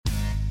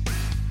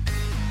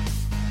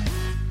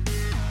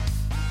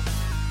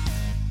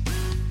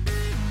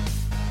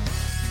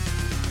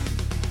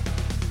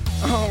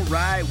All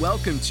right,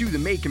 welcome to the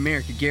Make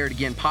America Garrett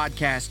Again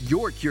podcast,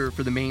 your cure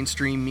for the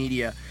mainstream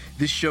media.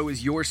 This show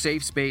is your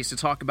safe space to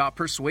talk about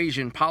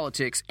persuasion,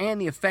 politics, and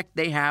the effect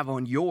they have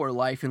on your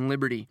life and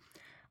liberty.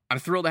 I'm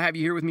thrilled to have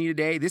you here with me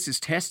today. This is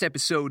test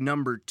episode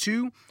number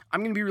 2.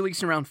 I'm going to be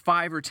releasing around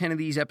 5 or 10 of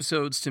these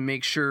episodes to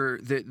make sure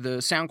that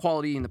the sound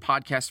quality and the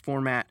podcast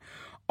format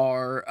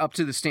are up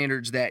to the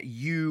standards that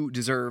you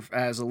deserve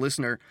as a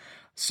listener.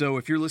 So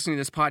if you're listening to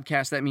this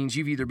podcast, that means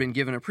you've either been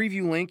given a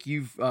preview link,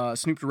 you've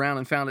snooped around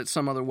and found it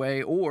some other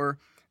way, or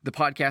the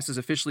podcast has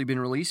officially been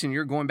released and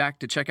you're going back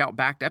to check out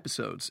backed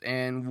episodes.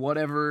 And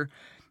whatever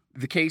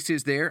the case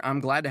is there, I'm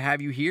glad to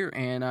have you here,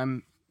 and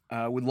I'm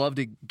would love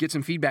to get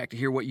some feedback to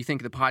hear what you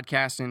think of the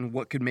podcast and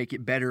what could make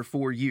it better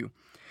for you.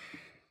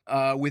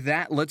 With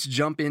that, let's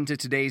jump into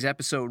today's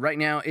episode. Right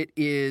now, it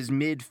is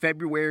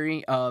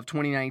mid-February of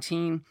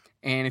 2019,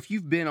 and if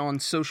you've been on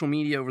social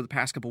media over the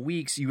past couple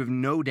weeks, you have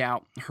no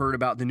doubt heard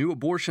about the new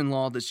abortion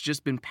law that's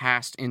just been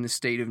passed in the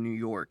state of New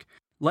York.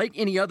 Like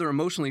any other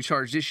emotionally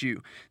charged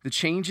issue, the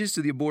changes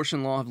to the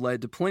abortion law have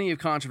led to plenty of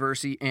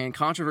controversy, and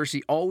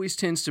controversy always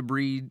tends to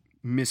breed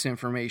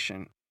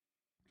misinformation.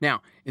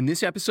 Now, in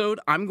this episode,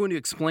 I'm going to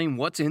explain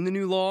what's in the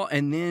new law,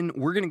 and then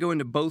we're going to go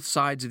into both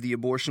sides of the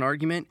abortion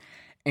argument,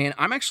 and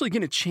I'm actually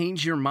going to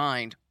change your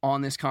mind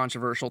on this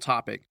controversial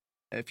topic.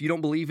 If you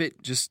don't believe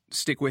it, just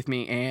stick with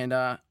me, and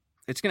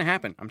it's going to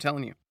happen, I'm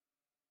telling you.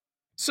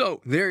 So,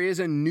 there is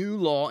a new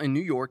law in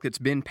New York that's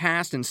been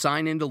passed and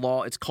signed into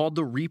law. It's called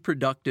the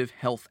Reproductive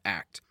Health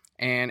Act.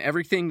 And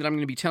everything that I'm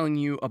going to be telling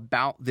you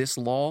about this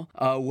law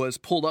was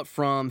pulled up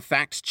from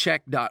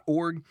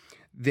factscheck.org.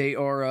 They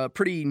are a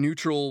pretty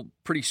neutral,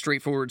 pretty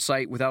straightforward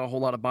site without a whole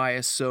lot of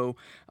bias, so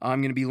I'm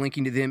going to be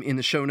linking to them in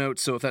the show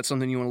notes, so if that's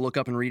something you want to look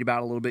up and read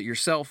about a little bit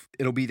yourself,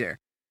 it'll be there.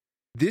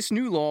 This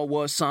new law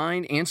was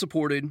signed and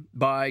supported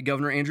by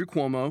Governor Andrew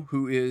Cuomo,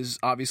 who is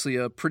obviously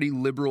a pretty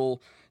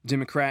liberal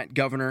Democrat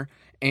governor,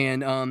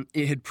 and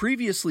it had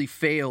previously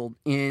failed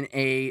in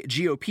a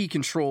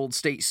GOP-controlled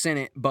state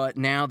Senate, but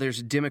now there's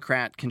a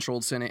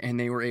Democrat-controlled Senate, and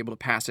they were able to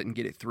pass it and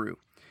get it through.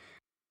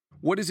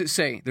 What does it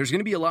say? There's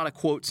going to be a lot of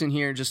quotes in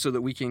here just so that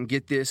we can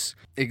get this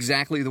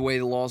exactly the way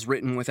the law is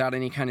written without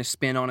any kind of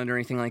spin on it or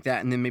anything like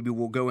that, and then maybe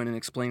we'll go in and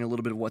explain a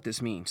little bit of what this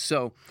means.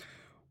 So,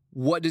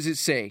 what does it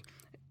say?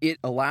 It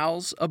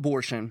allows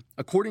abortion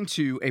according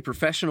to a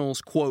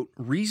professional's, quote,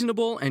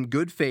 reasonable and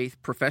good faith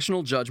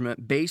professional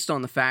judgment based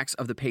on the facts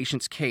of the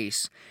patient's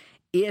case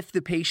if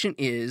the patient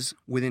is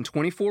within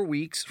 24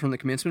 weeks from the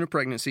commencement of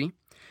pregnancy,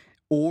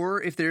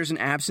 or if there's an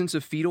absence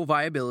of fetal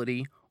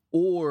viability,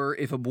 or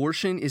if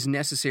abortion is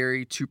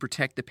necessary to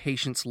protect the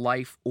patient's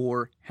life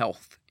or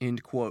health,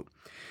 end quote.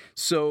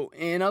 So,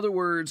 in other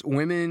words,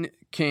 women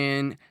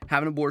can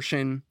have an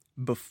abortion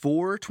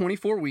before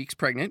 24 weeks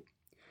pregnant.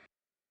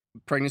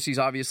 Pregnancies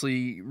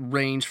obviously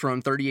range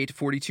from 38 to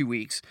 42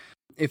 weeks.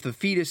 If the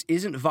fetus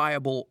isn't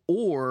viable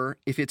or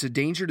if it's a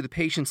danger to the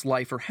patient's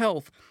life or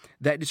health,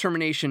 that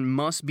determination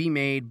must be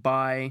made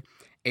by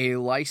a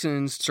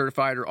licensed,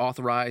 certified, or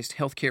authorized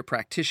healthcare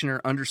practitioner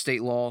under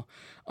state law,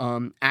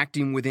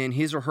 acting within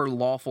his or her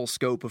lawful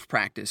scope of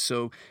practice.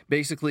 So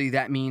basically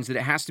that means that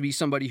it has to be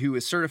somebody who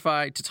is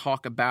certified to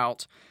talk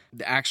about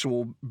the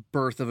actual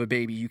birth of a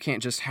baby. You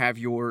can't just have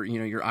your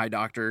eye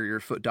doctor, your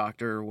foot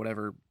doctor, or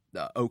whatever,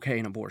 okay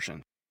an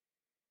abortion.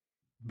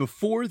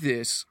 Before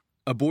this,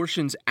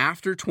 abortions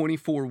after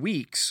 24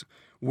 weeks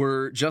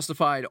were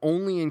justified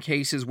only in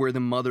cases where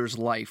the mother's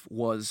life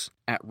was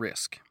at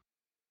risk.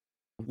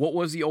 What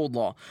was the old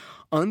law?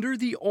 Under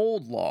the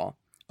old law,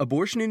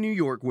 abortion in New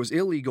York was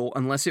illegal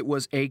unless it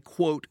was a,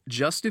 quote,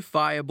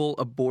 justifiable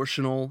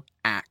abortional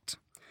act.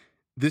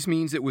 This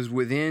means it was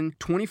within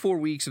 24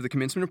 weeks of the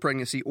commencement of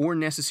pregnancy or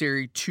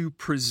necessary to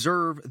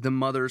preserve the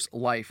mother's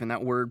life. And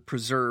that word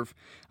preserve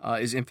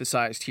is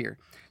emphasized here.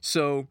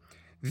 So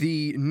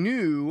the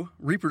new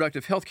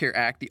Reproductive Health Care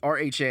Act, the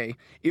RHA,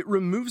 it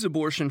removes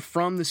abortion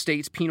from the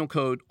state's penal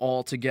code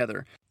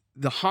altogether.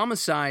 The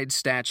homicide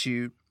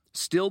statute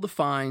still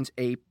defines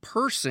a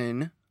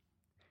person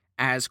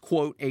as,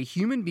 quote, a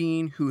human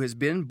being who has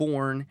been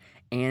born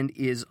and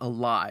is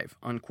alive,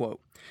 unquote.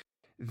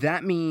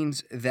 That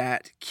means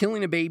that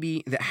killing a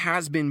baby that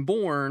has been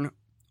born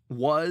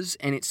was,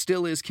 and it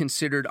still is,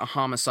 considered a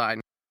homicide.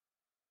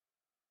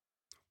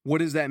 What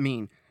does that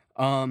mean?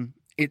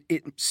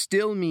 It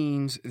still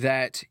means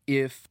that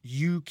if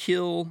you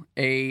kill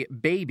a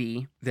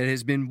baby that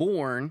has been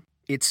born,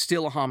 it's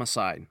still a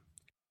homicide.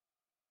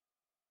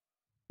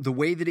 The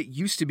way that it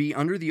used to be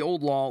under the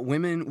old law,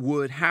 women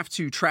would have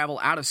to travel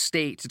out of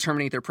state to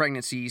terminate their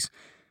pregnancies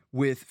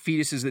with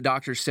fetuses that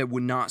doctors said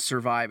would not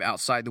survive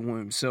outside the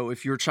womb. So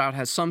if your child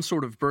has some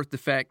sort of birth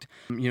defect,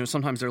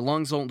 sometimes their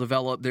lungs don't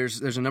develop.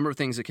 There's a number of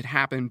things that could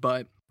happen,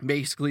 but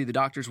basically the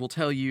doctors will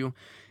tell you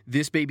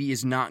this baby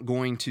is not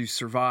going to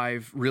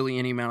survive really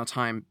any amount of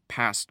time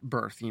past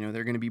birth.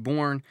 They're going to be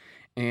born,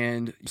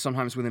 and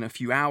sometimes within a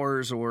few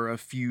hours or a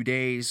few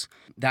days,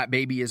 that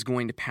baby is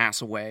going to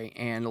pass away.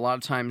 And a lot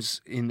of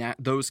times in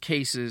those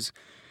cases,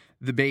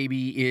 the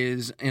baby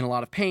is in a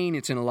lot of pain,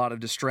 it's in a lot of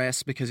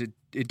distress because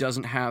it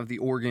doesn't have the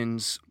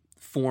organs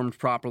formed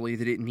properly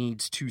that it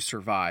needs to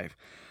survive.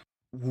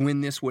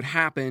 When this would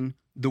happen,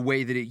 the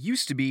way that it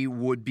used to be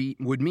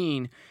would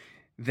mean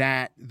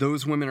that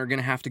those women are going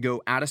to have to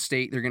go out of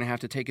state. They're going to have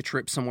to take a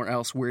trip somewhere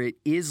else where it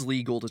is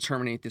legal to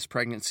terminate this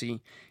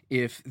pregnancy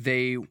if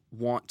they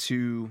want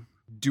to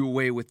do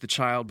away with the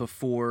child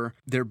before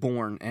they're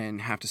born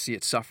and have to see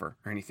it suffer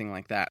or anything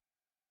like that.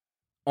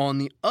 On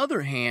the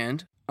other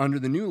hand, under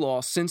the new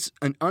law, since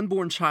an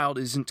unborn child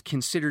isn't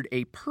considered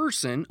a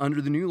person under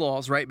the new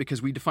laws, right,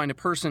 because we define a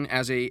person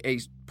as a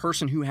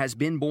person who has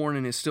been born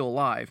and is still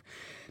alive,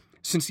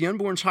 since the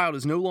unborn child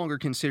is no longer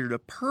considered a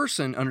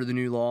person under the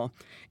new law,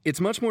 it's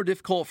much more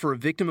difficult for a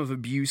victim of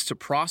abuse to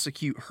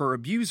prosecute her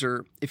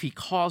abuser if he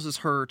causes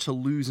her to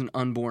lose an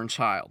unborn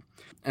child.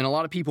 And a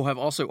lot of people have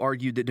also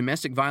argued that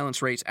domestic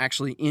violence rates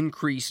actually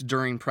increase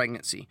during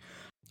pregnancy.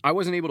 I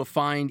wasn't able to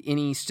find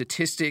any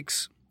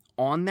statistics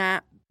on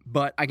that,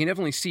 but I can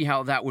definitely see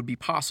how that would be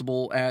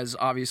possible, as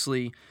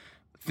obviously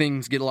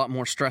things get a lot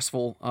more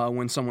stressful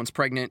when someone's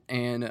pregnant,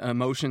 and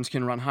emotions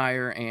can run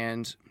higher,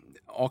 and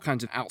all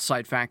kinds of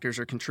outside factors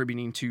are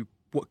contributing to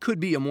what could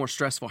be a more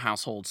stressful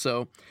household.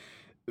 So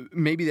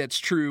maybe that's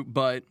true,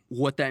 but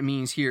what that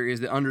means here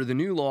is that under the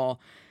new law,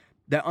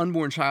 that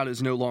unborn child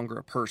is no longer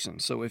a person.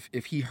 So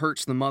if he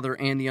hurts the mother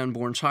and the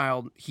unborn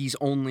child, he's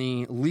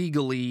only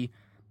legally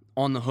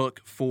on the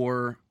hook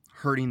for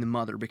hurting the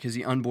mother, because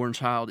the unborn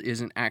child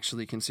isn't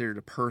actually considered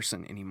a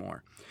person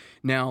anymore.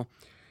 Now,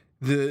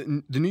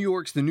 the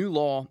new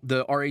law,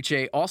 the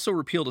RHA, also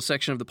repealed a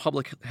section of the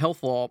public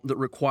health law that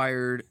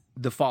required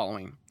the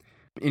following.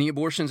 Any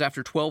abortions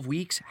after 12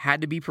 weeks had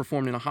to be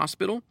performed in a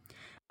hospital.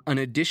 An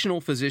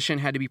additional physician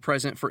had to be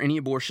present for any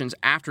abortions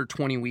after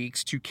 20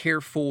 weeks to care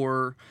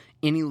for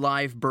any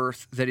live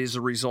birth that is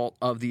a result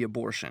of the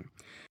abortion.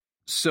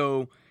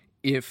 So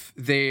if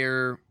they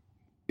were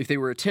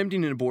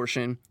attempting an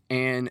abortion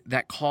and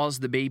that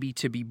caused the baby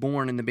to be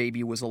born and the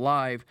baby was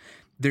alive,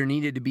 there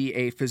needed to be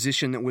a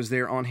physician that was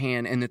there on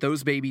hand, and that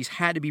those babies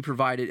had to be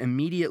provided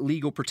immediate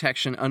legal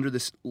protection under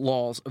the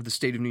laws of the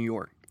state of New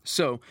York.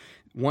 So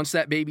once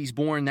that baby's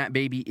born, that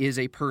baby is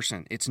a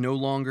person. It's no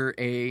longer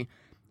a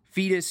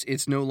fetus.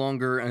 It's no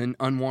longer an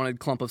unwanted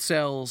clump of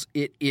cells.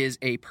 It is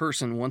a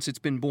person once it's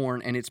been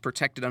born, and it's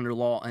protected under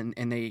law, and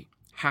they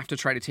have to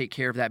try to take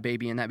care of that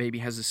baby, and that baby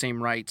has the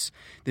same rights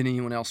that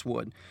anyone else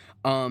would.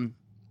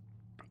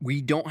 We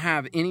don't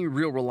have any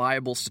real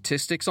reliable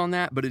statistics on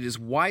that, but it is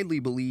widely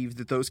believed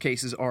that those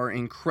cases are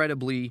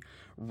incredibly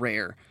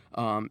rare.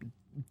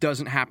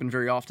 Doesn't happen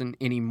very often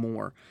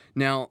anymore.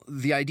 Now,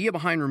 the idea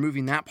behind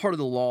removing that part of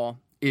the law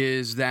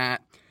is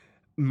that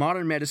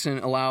modern medicine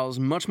allows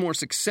much more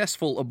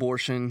successful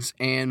abortions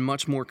and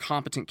much more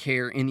competent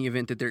care in the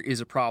event that there is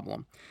a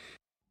problem.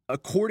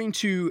 According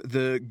to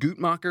the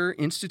Guttmacher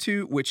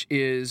Institute, which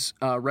is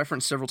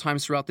referenced several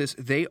times throughout this,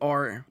 they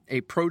are a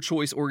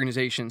pro-choice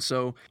organization.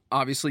 So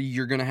obviously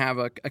you're going to have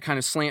a kind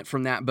of slant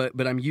from that,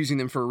 but I'm using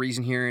them for a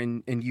reason here,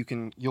 and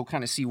you'll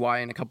kind of see why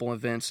in a couple of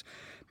events.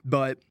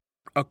 But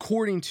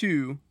according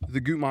to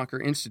the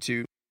Guttmacher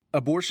Institute,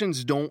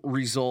 abortions don't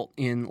result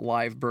in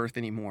live birth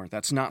anymore.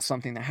 That's not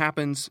something that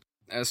happens.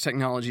 As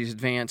technology is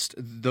advanced,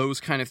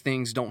 those kind of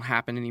things don't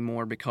happen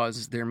anymore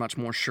because they're much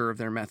more sure of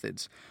their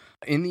methods.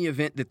 In the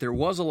event that there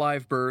was a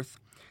live birth,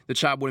 the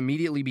child would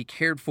immediately be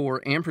cared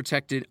for and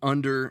protected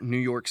under New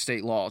York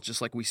state law,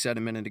 just like we said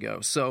a minute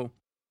ago. So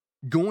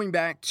going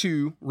back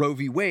to Roe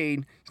v.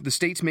 Wade, the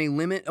states may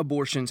limit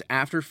abortions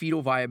after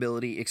fetal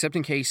viability, except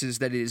in cases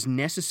that it is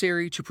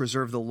necessary to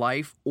preserve the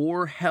life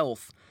or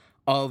health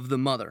of the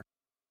mother.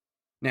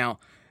 Now,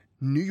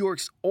 New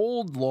York's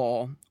old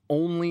law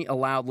only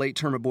allowed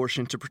late-term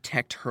abortion to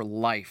protect her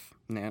life.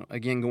 Now,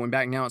 again, going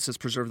back now, it says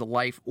preserve the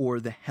life or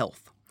the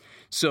health.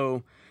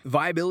 So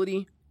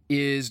viability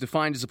is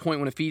defined as a point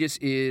when a fetus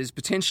is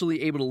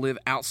potentially able to live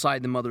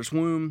outside the mother's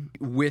womb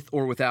with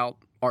or without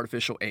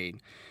artificial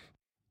aid.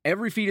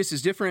 Every fetus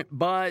is different,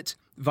 but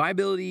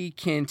viability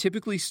can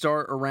typically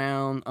start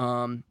around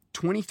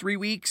 23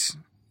 weeks,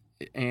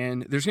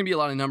 and there's going to be a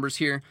lot of numbers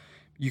here.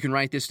 You can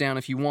write this down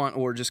if you want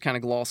or just kind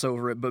of gloss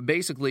over it, but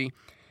basically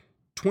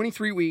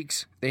 23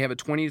 weeks, they have a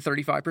 20 to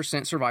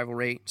 35% survival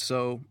rate,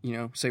 so,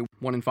 say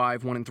 1 in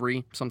 5, 1 in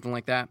 3, something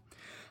like that.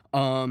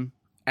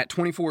 At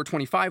 24 or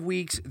 25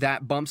 weeks,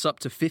 that bumps up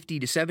to 50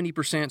 to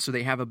 70%, so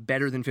they have a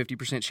better than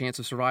 50% chance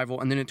of survival.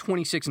 And then at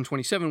 26 and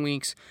 27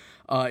 weeks,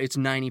 it's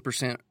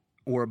 90%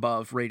 or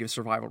above rate of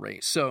survival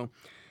rate. So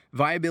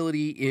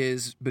viability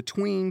is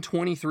between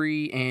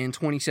 23 and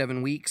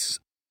 27 weeks.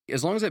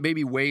 As long as that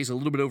baby weighs a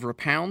little bit over a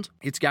pound,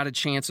 it's got a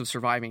chance of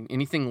surviving.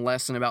 Anything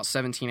less than about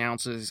 17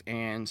 ounces,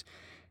 and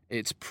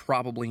it's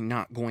probably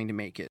not going to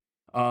make it.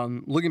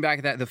 Looking back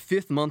at that, the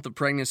 5th month of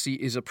pregnancy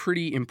is a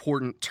pretty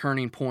important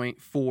turning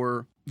point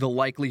for the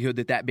likelihood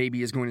that that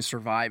baby is going to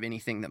survive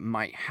anything that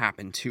might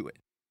happen to it.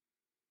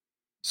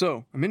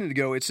 So, a minute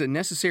ago, it's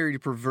necessary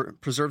to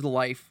preserve the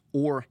life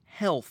or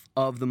health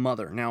of the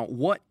mother. Now,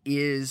 what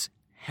is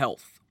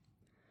health?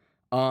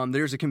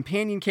 There's a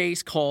companion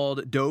case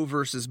called Doe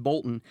versus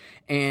Bolton,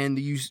 and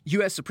the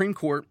U.S. Supreme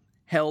Court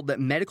held that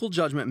medical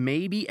judgment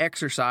may be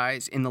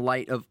exercised in the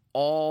light of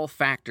all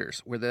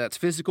factors, whether that's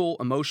physical,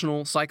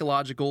 emotional,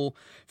 psychological,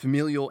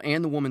 familial,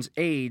 and the woman's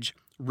age,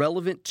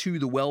 relevant to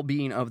the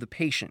well-being of the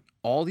patient.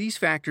 All these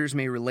factors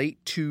may relate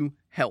to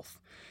health.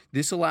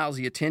 This allows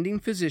the attending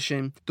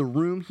physician the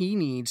room he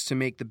needs to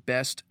make the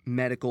best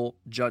medical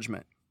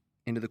judgment.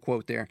 End of the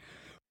quote there.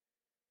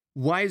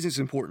 Why is this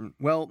important?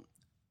 Well,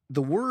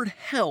 the word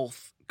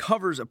health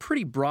covers a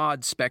pretty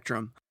broad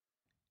spectrum.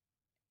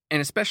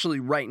 And especially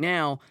right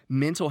now,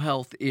 mental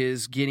health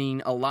is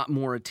getting a lot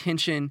more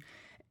attention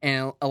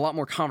and a lot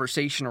more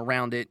conversation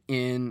around it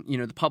in,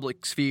 the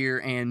public sphere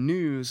and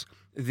news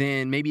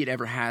than maybe it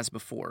ever has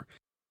before.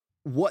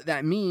 What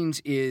that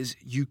means is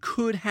you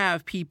could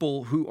have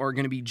people who are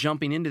going to be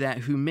jumping into that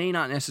who may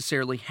not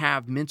necessarily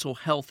have mental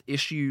health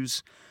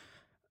issues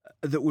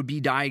that would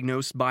be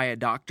diagnosed by a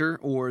doctor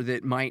or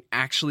that might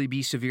actually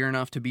be severe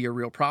enough to be a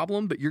real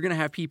problem, but you're going to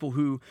have people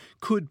who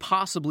could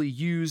possibly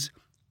use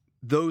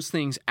those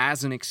things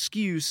as an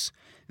excuse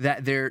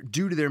that they're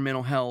due to their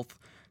mental health,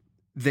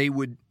 they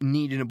would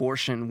need an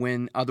abortion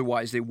when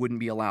otherwise they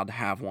wouldn't be allowed to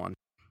have one.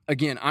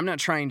 Again, I'm not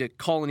trying to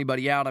call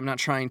anybody out. I'm not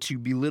trying to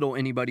belittle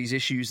anybody's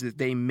issues that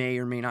they may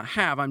or may not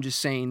have. I'm just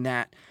saying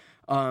that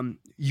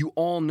you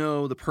all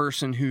know the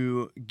person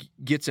who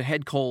gets a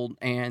head cold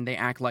and they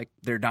act like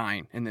they're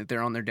dying and that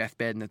they're on their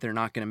deathbed and that they're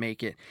not going to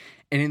make it.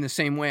 And in the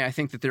same way, I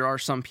think that there are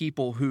some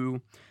people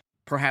who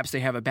perhaps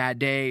they have a bad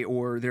day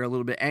or they're a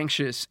little bit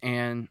anxious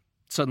and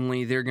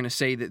suddenly they're going to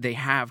say that they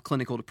have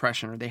clinical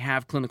depression or they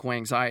have clinical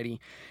anxiety,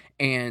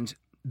 and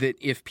that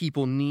if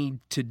people need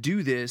to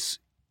do this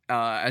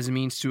as a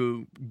means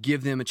to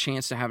give them a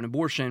chance to have an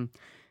abortion,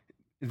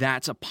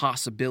 that's a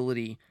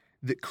possibility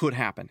that could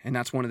happen. And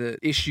that's one of the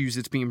issues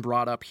that's being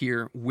brought up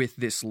here with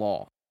this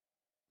law.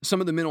 Some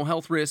of the mental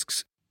health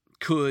risks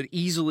could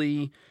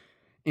easily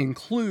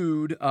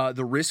include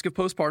the risk of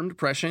postpartum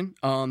depression.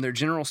 Their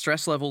general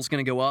stress level is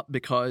going to go up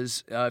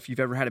because if you've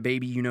ever had a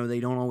baby, they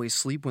don't always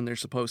sleep when they're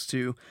supposed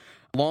to.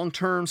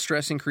 Long-term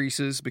stress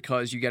increases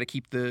because you got to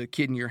keep the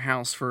kid in your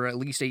house for at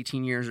least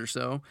 18 years or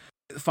so.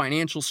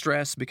 Financial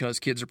stress because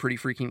kids are pretty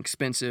freaking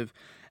expensive.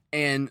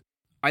 And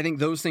I think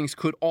those things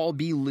could all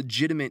be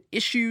legitimate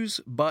issues,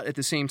 but at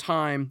the same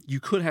time,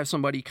 you could have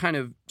somebody kind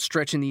of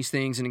stretching these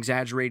things and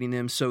exaggerating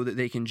them so that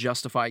they can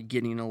justify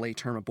getting a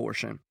late-term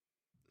abortion.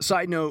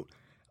 Side note,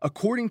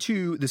 according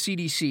to the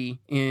CDC,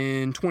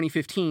 in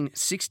 2015,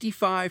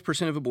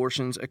 65% of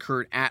abortions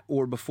occurred at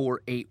or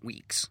before 8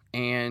 weeks,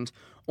 and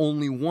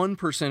only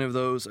 1% of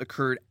those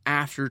occurred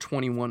after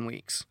 21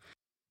 weeks.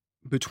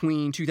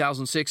 Between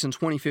 2006 and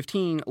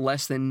 2015,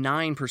 less than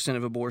 9%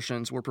 of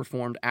abortions were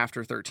performed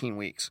after 13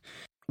 weeks.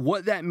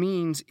 What that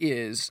means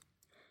is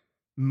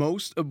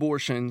most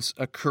abortions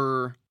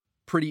occur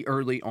pretty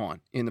early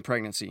on in the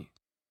pregnancy.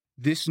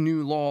 This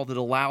new law that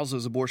allows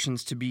those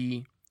abortions to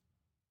be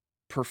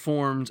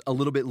performed a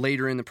little bit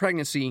later in the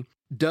pregnancy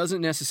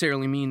doesn't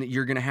necessarily mean that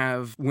you're going to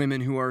have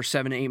women who are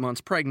 7 to 8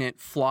 months pregnant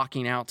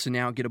flocking out to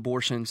now get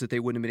abortions that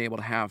they wouldn't have been able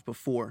to have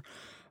before.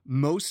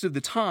 Most of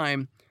the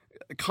time,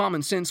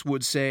 common sense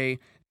would say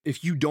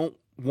if you don't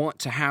want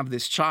to have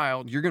this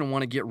child, you're going to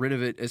want to get rid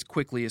of it as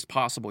quickly as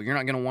possible. You're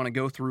not going to want to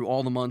go through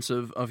all the months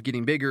of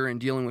getting bigger and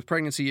dealing with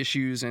pregnancy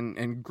issues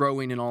and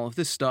growing and all of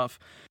this stuff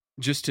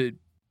just to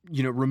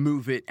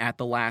remove it at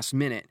the last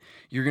minute.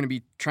 You're going to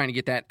be trying to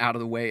get that out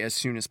of the way as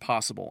soon as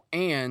possible.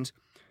 And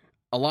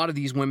a lot of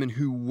these women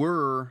who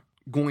were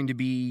going to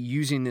be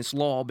using this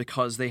law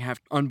because they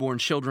have unborn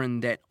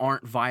children that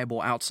aren't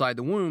viable outside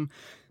the womb,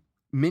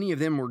 many of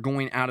them were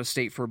going out of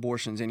state for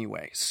abortions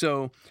anyway.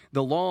 So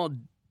the law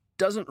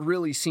doesn't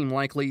really seem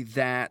likely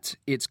that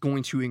it's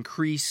going to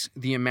increase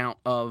the amount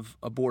of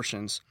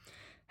abortions.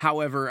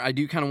 However, I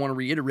do kind of want to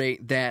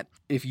reiterate that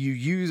if you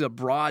use a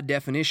broad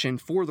definition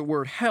for the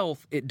word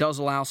health, it does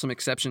allow some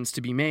exceptions to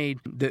be made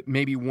that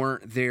maybe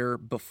weren't there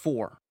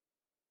before.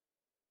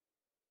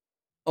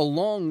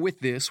 Along with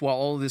this, while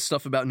all of this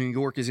stuff about New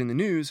York is in the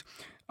news,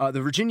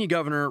 the Virginia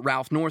governor,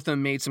 Ralph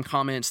Northam, made some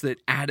comments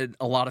that added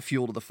a lot of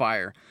fuel to the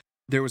fire.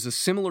 There was a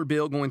similar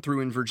bill going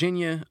through in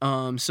Virginia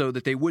so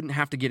that they wouldn't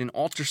have to get an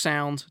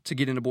ultrasound to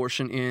get an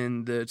abortion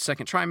in the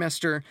second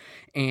trimester.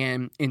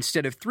 And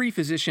instead of 3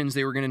 physicians,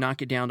 they were going to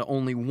knock it down to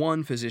only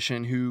 1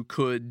 physician who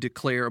could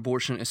declare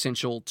abortion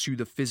essential to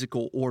the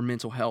physical or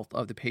mental health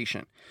of the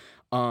patient.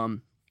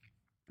 And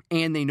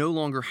they no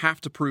longer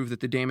have to prove that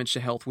the damage to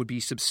health would be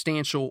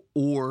substantial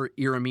or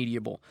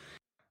irremediable.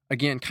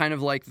 Again, kind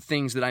of like the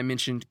things that I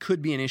mentioned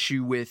could be an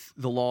issue with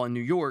the law in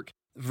New York,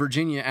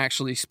 Virginia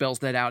actually spells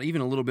that out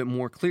even a little bit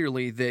more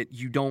clearly, that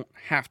you don't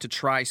have to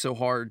try so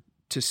hard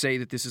to say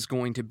that this is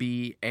going to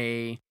be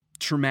a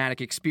traumatic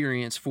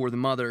experience for the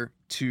mother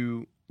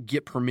to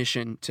get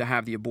permission to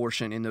have the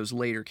abortion in those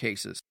later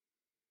cases.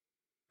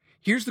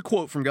 Here's the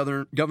quote from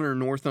Governor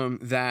Northam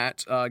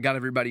that got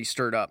everybody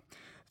stirred up.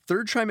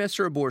 third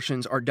trimester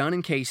abortions are done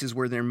in cases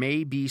where there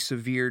may be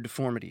severe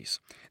deformities.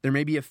 There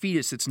may be a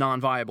fetus that's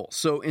non-viable.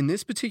 So in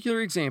this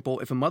particular example,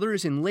 if a mother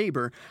is in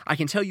labor, I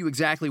can tell you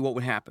exactly what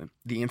would happen.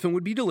 The infant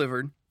would be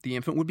delivered. The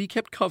infant would be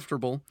kept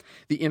comfortable.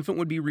 The infant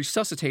would be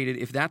resuscitated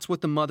if that's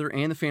what the mother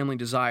and the family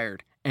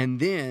desired. And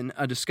then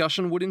a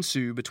discussion would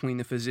ensue between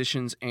the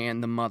physicians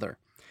and the mother.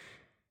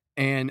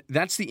 And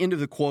that's the end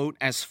of the quote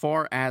as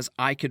far as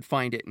I could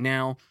find it.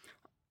 Now,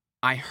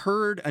 I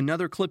heard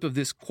another clip of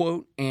this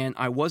quote, and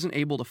I wasn't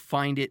able to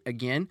find it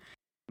again.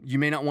 You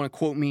may not want to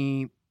quote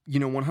me,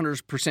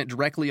 100%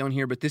 directly on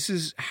here, but this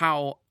is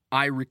how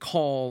I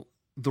recall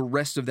the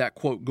rest of that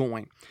quote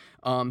going.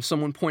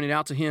 Someone pointed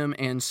out to him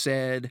and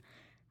said,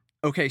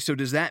 okay, so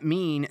does that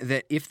mean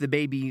that if the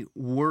baby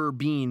were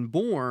being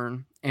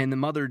born and the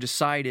mother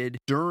decided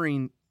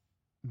during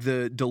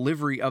the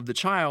delivery of the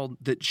child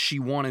that she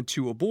wanted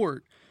to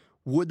abort,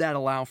 would that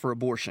allow for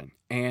abortion?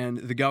 And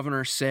the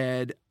governor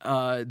said,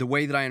 the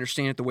way that I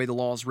understand it, the way the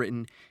law is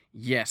written,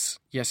 yes,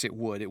 it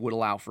would. It would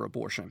allow for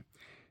abortion.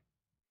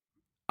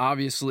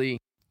 Obviously,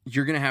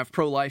 you're going to have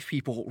pro-life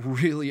people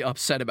really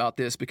upset about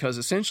this because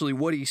essentially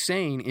what he's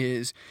saying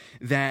is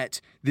that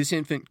this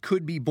infant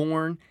could be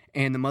born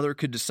and the mother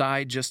could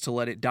decide just to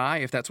let it die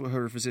if that's what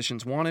her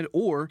physicians wanted,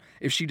 or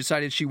if she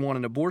decided she wanted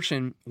an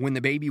abortion when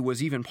the baby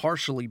was even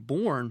partially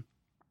born,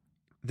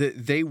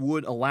 that they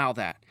would allow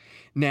that.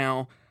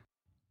 Now,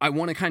 I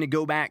want to kind of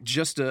go back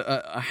just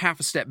a half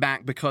a step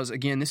back because,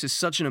 again, this is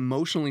such an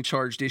emotionally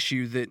charged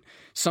issue that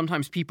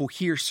sometimes people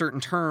hear certain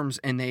terms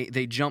and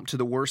they jump to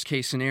the worst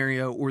case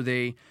scenario, or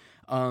they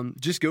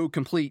just go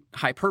complete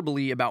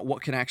hyperbole about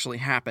what can actually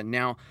happen.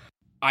 Now,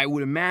 I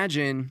would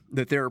imagine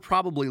that there are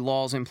probably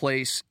laws in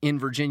place in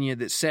Virginia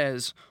that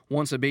says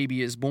once a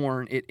baby is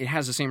born, it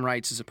has the same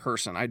rights as a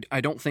person.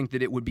 I don't think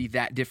that it would be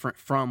that different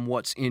from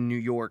what's in New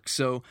York.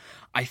 So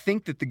I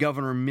think that the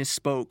governor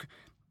misspoke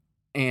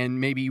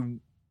and maybe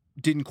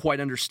didn't quite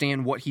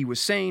understand what he was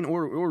saying,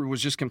 or was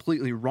just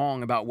completely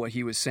wrong about what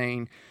he was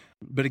saying.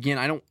 But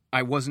again,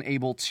 I wasn't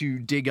able to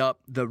dig up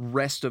the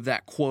rest of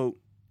that quote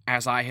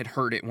as I had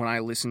heard it when I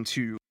listened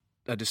to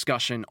a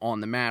discussion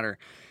on the matter.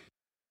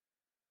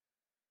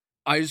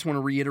 I just want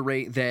to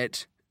reiterate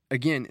that,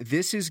 again,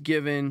 this is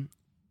given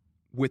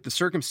with the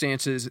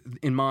circumstances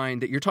in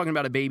mind that you're talking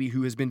about a baby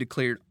who has been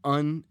declared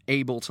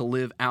unable to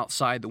live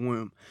outside the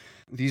womb.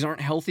 These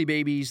aren't healthy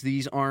babies.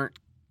 These aren't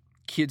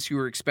kids who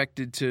are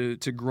expected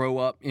to grow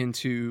up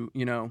into,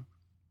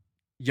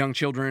 young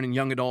children and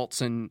young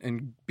adults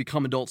and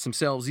become adults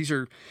themselves. These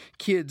are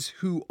kids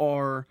who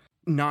are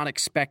not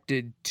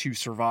expected to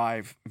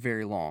survive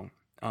very long.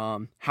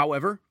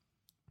 However,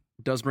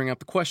 it does bring up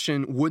the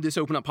question, would this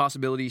open up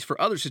possibilities for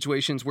other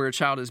situations where a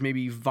child is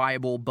maybe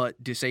viable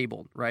but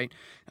disabled, right?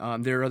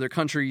 There are other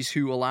countries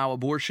who allow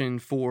abortion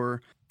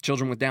for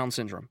children with Down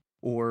syndrome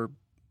or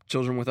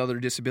children with other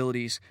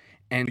disabilities.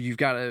 And you've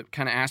got to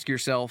kind of ask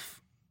yourself,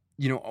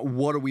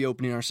 what are we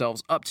opening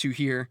ourselves up to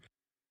here?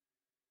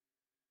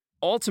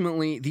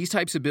 Ultimately, these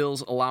types of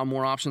bills allow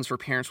more options for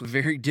parents with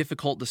very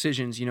difficult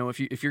decisions.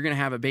 If you're going to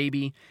have a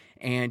baby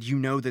and you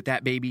know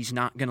that baby's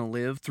not going to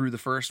live through the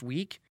first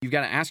week, you've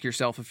got to ask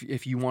yourself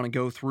if you want to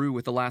go through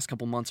with the last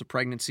couple months of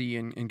pregnancy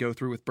and go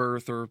through with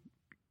birth, or,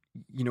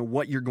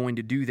 what you're going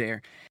to do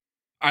there.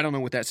 I don't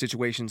know what that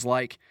situation's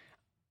like.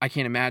 I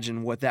can't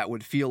imagine what that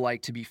would feel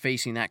like to be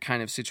facing that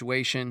kind of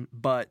situation,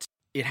 but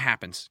it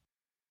happens.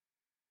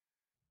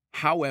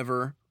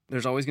 However,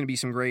 there's always going to be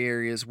some gray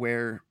areas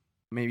where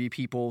maybe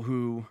people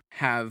who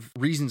have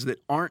reasons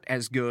that aren't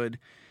as good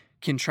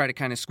can try to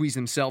kind of squeeze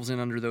themselves in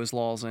under those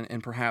laws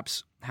and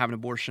perhaps have an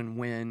abortion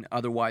when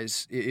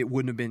otherwise it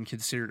wouldn't have been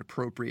considered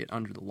appropriate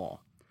under the law.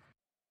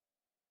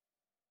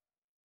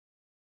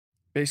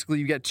 Basically,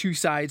 you've got two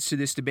sides to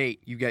this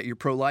debate. You've got your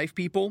pro-life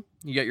people,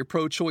 you got your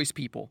pro-choice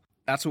people.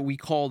 That's what we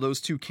call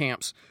those two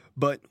camps.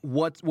 But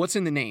what's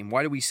in the name?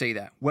 Why do we say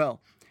that?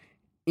 Well,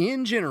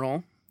 in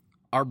general,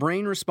 our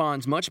brain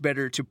responds much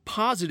better to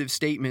positive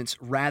statements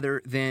rather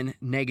than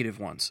negative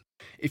ones.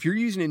 If you're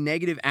using a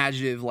negative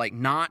adjective like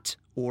not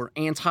or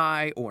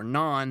anti or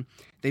non,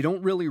 they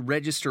don't really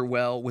register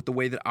well with the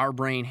way that our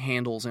brain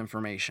handles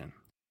information.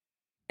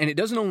 And it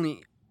doesn't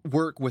only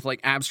work with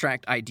like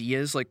abstract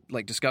ideas,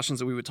 like discussions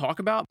that we would talk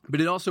about, but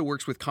it also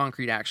works with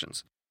concrete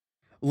actions.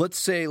 Let's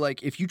say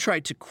like if you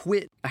tried to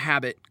quit a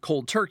habit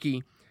cold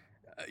turkey,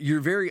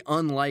 you're very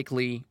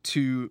unlikely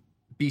to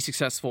be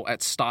successful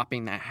at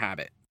stopping that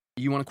habit.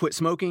 You want to quit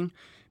smoking,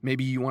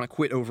 maybe you want to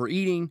quit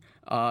overeating,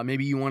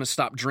 maybe you want to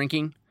stop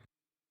drinking.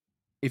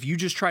 If you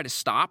just try to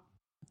stop,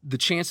 the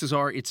chances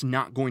are it's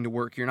not going to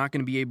work. You're not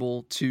going to be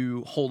able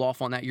to hold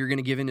off on that. You're going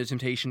to give in to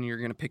temptation and you're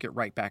going to pick it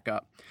right back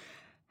up.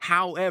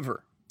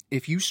 However,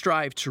 if you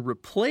strive to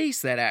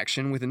replace that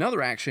action with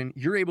another action,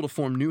 you're able to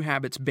form new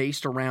habits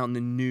based around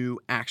the new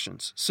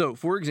actions. So,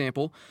 for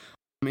example,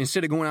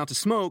 instead of going out to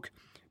smoke,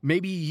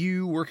 maybe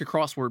you work a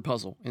crossword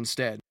puzzle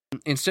instead.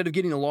 Instead of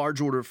getting a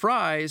large order of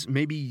fries,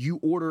 maybe you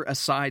order a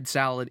side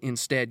salad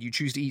instead. You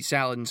choose to eat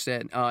salad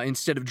instead.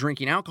 Instead of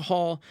drinking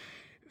alcohol,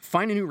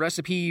 Find a new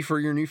recipe for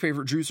your new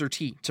favorite juice or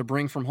tea to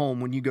bring from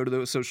home when you go to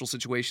those social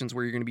situations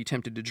where you're going to be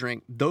tempted to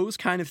drink. Those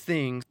kind of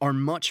things are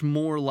much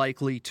more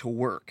likely to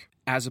work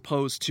as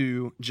opposed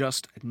to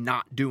just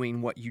not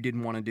doing what you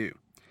didn't want to do.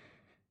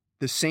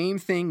 The same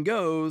thing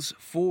goes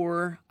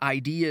for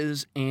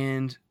ideas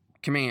and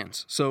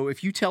commands. So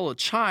if you tell a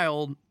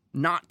child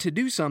not to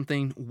do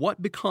something,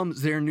 what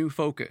becomes their new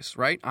focus,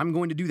 right? I'm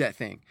going to do that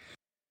thing.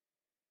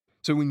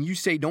 So when you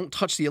say don't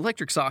touch the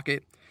electric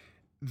socket,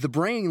 the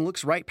brain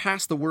looks right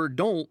past the word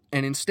don't,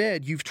 and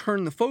instead you've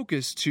turned the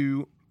focus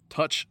to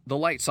touch the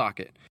light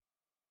socket.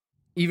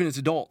 Even as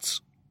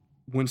adults,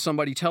 when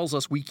somebody tells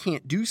us we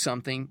can't do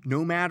something,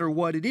 no matter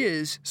what it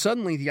is,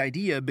 suddenly the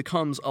idea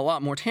becomes a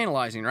lot more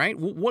tantalizing, right?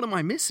 What am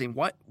I missing?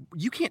 What?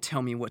 You can't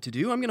tell me what to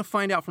do. I'm going to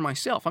find out for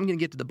myself. I'm going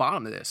to get to the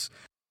bottom of this.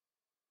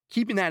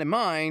 Keeping that in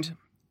mind,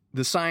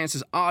 the science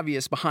is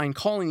obvious behind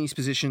calling these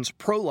positions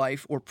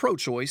pro-life or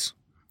pro-choice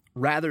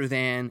rather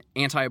than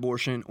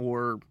anti-abortion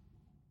or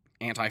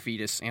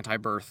anti-fetus,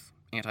 anti-birth,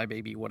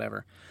 anti-baby,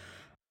 whatever.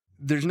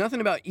 There's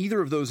nothing about either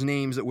of those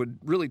names that would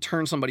really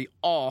turn somebody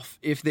off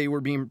if they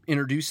were being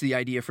introduced to the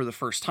idea for the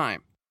first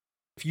time.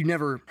 If you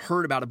never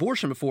heard about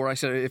abortion before,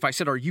 if I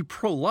said, are you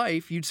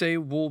pro-life? You'd say,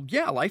 well,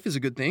 yeah, life is a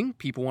good thing.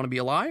 People want to be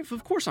alive.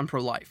 Of course I'm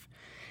pro-life.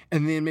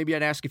 And then maybe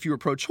I'd ask if you were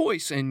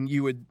pro-choice, and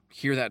you would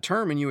hear that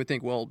term and you would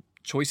think, well,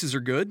 choices are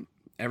good.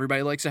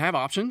 Everybody likes to have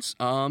options.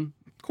 Of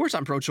course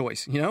I'm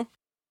pro-choice, you know?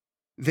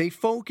 They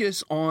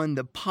focus on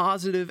the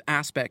positive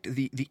aspect,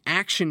 the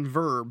action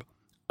verb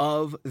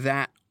of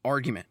that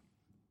argument.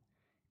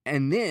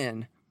 And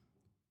then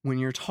when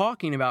you're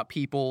talking about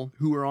people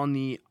who are on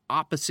the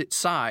opposite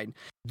side,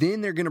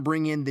 then they're going to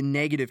bring in the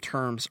negative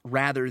terms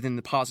rather than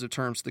the positive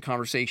terms to the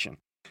conversation.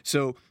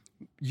 So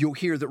you'll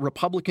hear that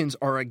Republicans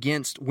are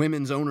against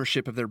women's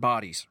ownership of their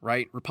bodies,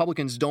 right?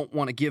 Republicans don't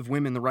want to give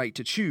women the right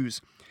to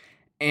choose.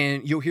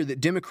 And you'll hear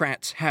that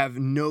Democrats have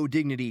no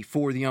dignity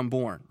for the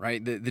unborn,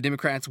 right? The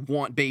Democrats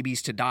want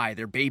babies to die.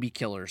 They're baby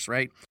killers,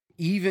 right?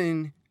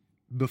 Even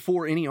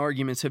before any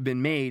arguments have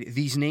been made,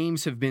 these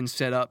names have been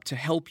set up to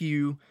help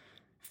you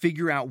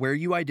figure out where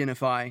you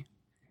identify,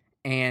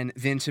 and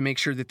then to make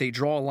sure that they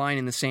draw a line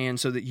in the sand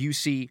so that you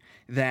see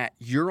that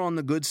you're on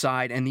the good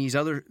side and these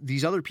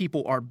other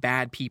people are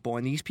bad people,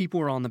 and these people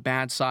are on the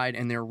bad side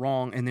and they're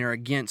wrong and they're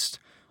against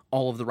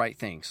all of the right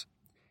things.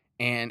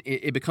 And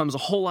it becomes a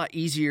whole lot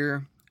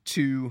easier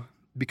to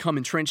become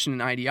entrenched in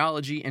an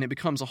ideology, and it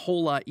becomes a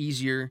whole lot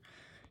easier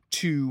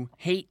to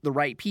hate the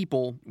right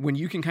people when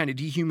you can kind of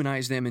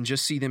dehumanize them and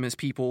just see them as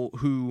people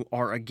who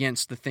are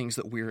against the things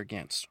that we're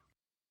against.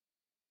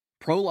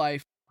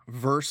 Pro-life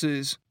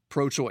versus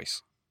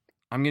pro-choice.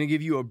 I'm going to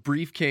give you a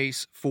brief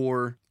case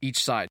for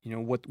each side. You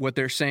know, what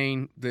they're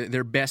saying,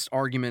 their best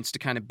arguments to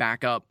kind of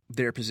back up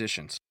their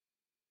positions.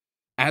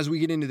 As we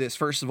get into this,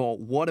 first of all,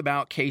 what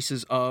about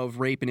cases of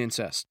rape and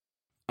incest?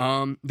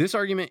 This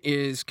argument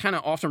is kind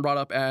of often brought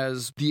up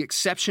as the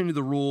exception to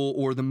the rule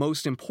or the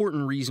most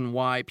important reason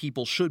why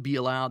people should be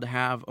allowed to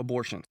have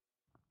abortions.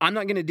 I'm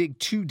not going to dig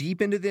too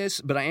deep into this,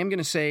 but I am going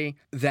to say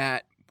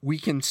that we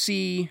can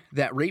see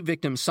that rape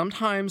victims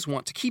sometimes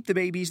want to keep the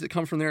babies that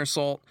come from their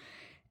assault,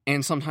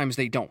 and sometimes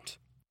they don't.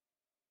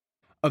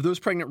 Of those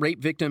pregnant rape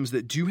victims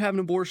that do have an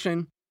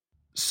abortion,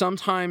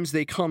 sometimes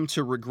they come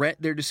to regret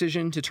their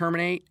decision to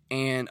terminate,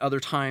 and other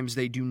times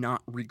they do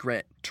not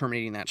regret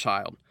terminating that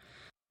child.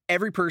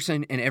 Every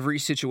person and every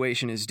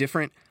situation is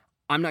different.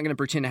 I'm not going to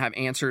pretend to have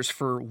answers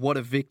for what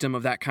a victim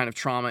of that kind of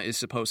trauma is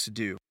supposed to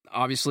do.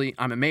 Obviously,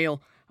 I'm a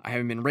male. I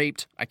haven't been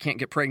raped. I can't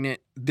get pregnant.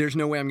 There's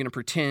no way I'm going to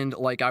pretend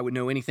like I would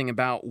know anything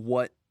about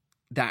what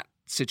that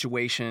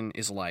situation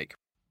is like.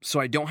 So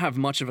I don't have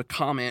much of a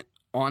comment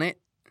on it,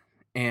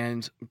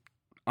 and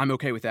I'm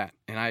okay with that.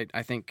 And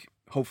I think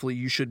hopefully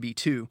you should be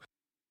too.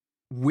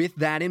 With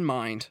that in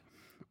mind,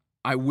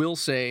 I will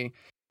say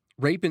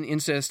rape and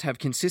incest have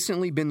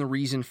consistently been the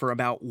reason for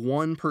about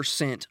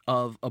 1%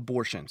 of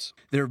abortions.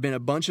 There have been a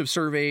bunch of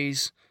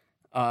surveys.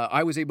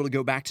 I was able to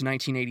go back to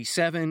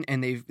 1987,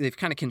 and they've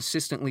kind of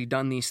consistently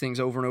done these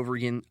things over and over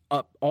again,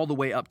 up all the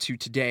way up to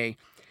today,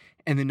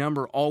 and the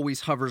number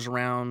always hovers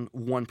around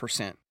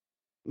 1%.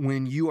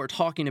 When you are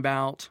talking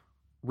about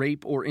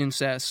rape or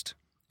incest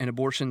and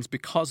abortions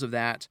because of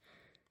that,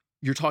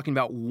 you're talking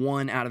about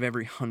 1 out of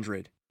every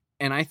 100.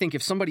 And I think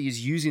if somebody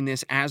is using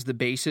this as the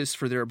basis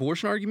for their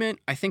abortion argument,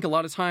 I think a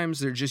lot of times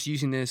they're just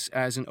using this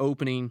as an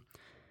opening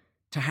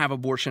to have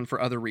abortion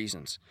for other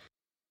reasons.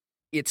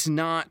 It's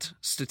not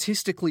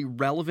statistically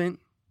relevant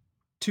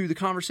to the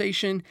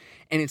conversation,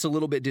 and it's a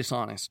little bit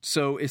dishonest.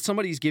 So if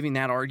somebody's giving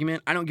that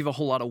argument, I don't give a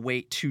whole lot of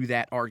weight to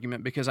that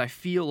argument, because I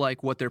feel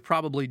like what they're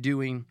probably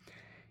doing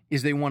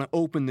is they want to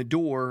open the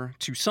door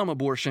to some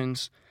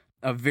abortions,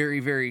 a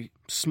very, very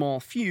small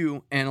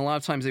few, and a lot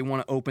of times they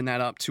want to open that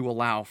up to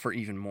allow for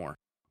even more.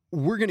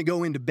 We're going to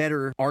go into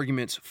better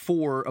arguments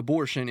for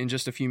abortion in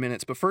just a few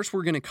minutes, but first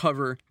we're going to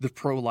cover the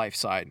pro-life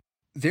side.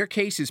 Their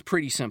case is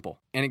pretty simple,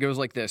 and it goes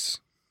like this.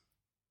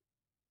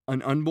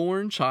 An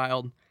unborn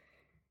child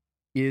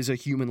is a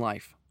human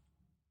life.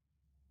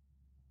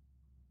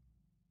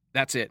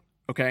 That's it,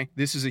 okay?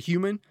 This is a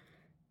human.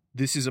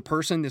 This is a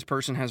person, this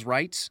person has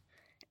rights,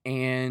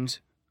 and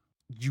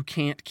you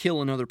can't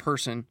kill another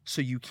person,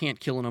 so you can't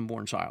kill an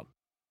unborn child.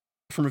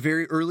 From a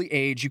very early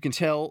age, you can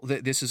tell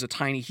that this is a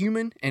tiny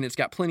human, and it's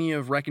got plenty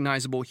of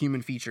recognizable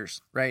human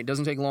features, right? It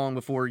doesn't take long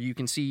before you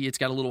can see it's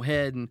got a little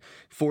head and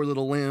 4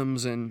 little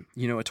limbs and,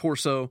 a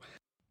torso.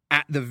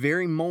 At the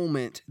very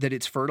moment that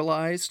it's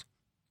fertilized,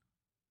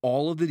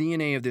 all of the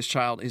DNA of this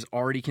child is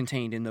already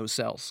contained in those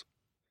cells.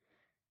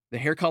 The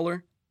hair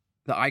color,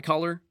 the eye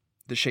color,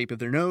 the shape of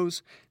their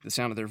nose, the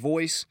sound of their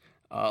voice,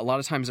 a lot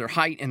of times their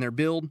height and their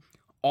build,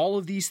 all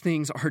of these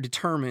things are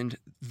determined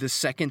the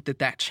second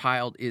that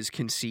child is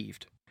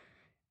conceived.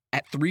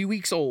 At 3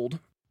 weeks old,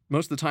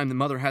 most of the time the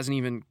mother hasn't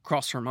even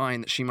crossed her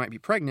mind that she might be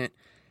pregnant,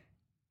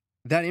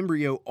 that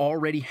embryo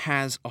already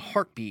has a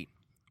heartbeat,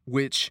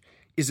 which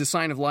is a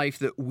sign of life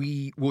that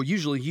we will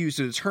usually use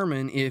to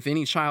determine if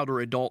any child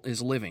or adult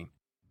is living.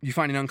 You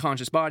find an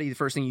unconscious body, the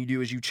first thing you do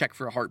is you check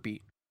for a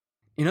heartbeat.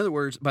 In other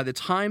words, by the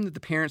time that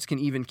the parents can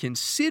even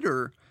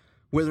consider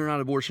whether or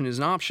not abortion is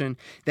an option,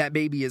 that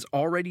baby is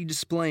already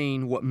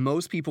displaying what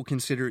most people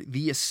consider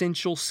the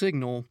essential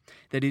signal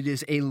that it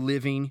is a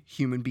living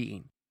human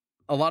being.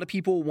 A lot of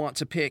people want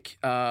to pick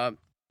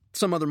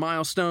some other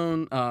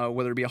milestone,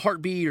 whether it be a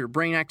heartbeat or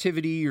brain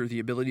activity or the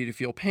ability to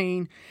feel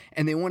pain,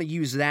 and they want to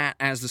use that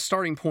as the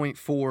starting point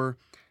for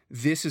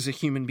this is a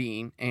human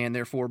being, and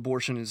therefore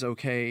abortion is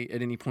okay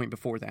at any point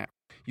before that.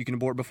 You can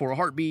abort before a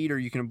heartbeat, or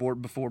you can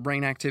abort before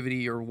brain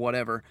activity, or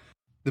whatever.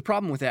 The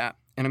problem with that,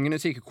 and I'm going to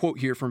take a quote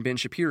here from Ben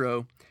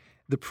Shapiro,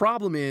 the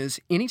problem is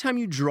anytime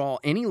you draw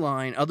any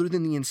line other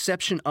than the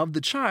inception of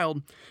the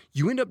child,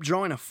 you end up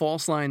drawing a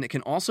false line that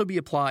can also be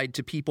applied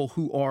to people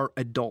who are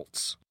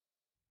adults.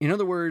 In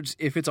other words,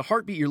 if it's a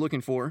heartbeat you're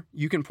looking for,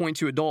 you can point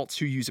to adults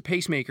who use a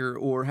pacemaker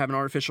or have an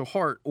artificial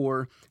heart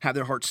or have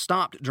their heart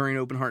stopped during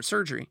open heart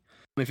surgery.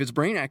 If it's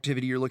brain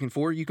activity you're looking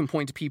for, you can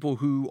point to people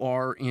who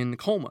are in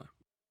coma.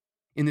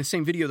 In the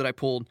same video that I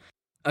pulled,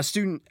 a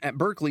student at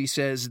Berkeley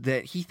says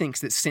that he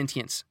thinks that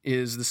sentience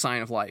is the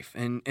sign of life.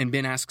 And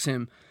Ben asks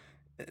him,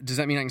 does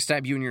that mean I can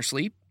stab you in your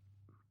sleep?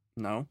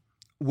 No.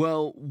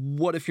 Well,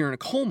 what if you're in a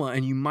coma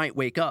and you might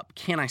wake up?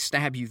 Can I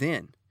stab you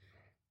then?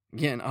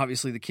 Again,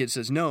 obviously the kid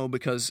says no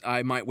because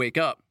I might wake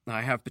up.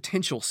 I have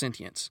potential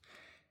sentience.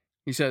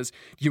 He says,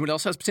 you know what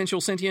else has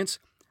potential sentience?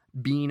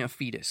 Being a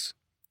fetus.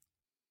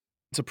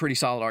 It's a pretty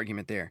solid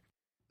argument there.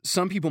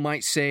 Some people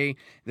might say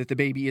that the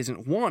baby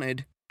isn't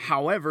wanted.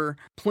 However,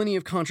 plenty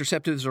of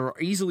contraceptives are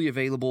easily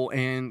available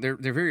and they're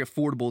very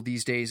affordable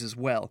these days as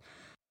well.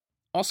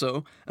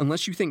 Also,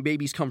 unless you think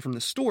babies come from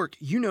the stork,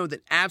 you know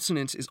that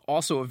abstinence is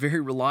also a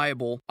very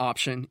reliable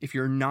option if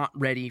you're not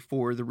ready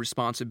for the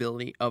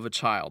responsibility of a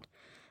child.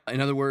 In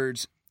other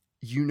words,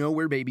 you know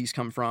where babies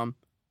come from.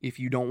 If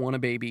you don't want a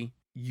baby,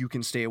 you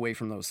can stay away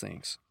from those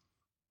things.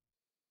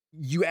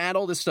 You add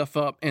all this stuff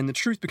up, and the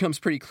truth becomes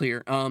pretty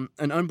clear. An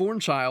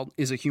unborn child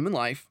is a human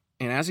life,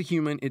 and as a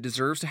human, it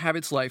deserves to have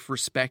its life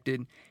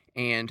respected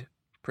and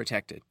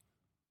protected.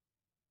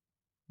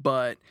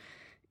 But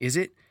is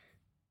it?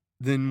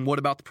 Then what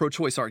about the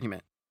pro-choice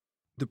argument?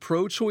 The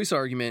pro-choice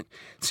argument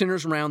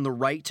centers around the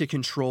right to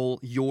control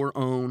your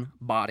own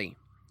body.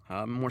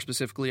 More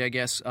specifically, I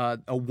guess,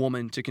 a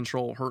woman to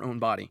control her own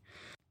body.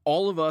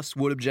 All of us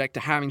would object to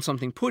having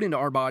something put into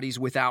our bodies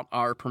without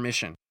our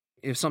permission.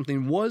 If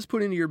something was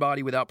put into your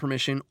body without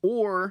permission,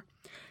 or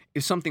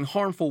if something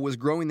harmful was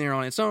growing there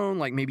on its own,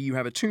 like maybe you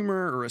have a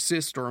tumor or a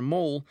cyst or a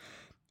mole,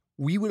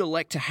 we would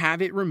elect to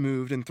have it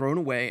removed and thrown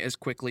away as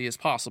quickly as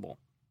possible.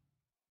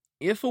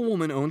 If a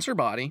woman owns her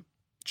body,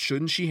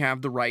 shouldn't she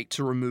have the right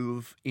to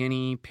remove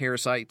any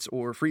parasites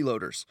or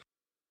freeloaders?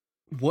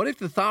 What if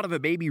the thought of a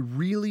baby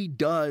really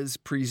does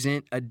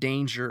present a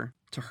danger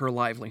to her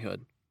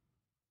livelihood?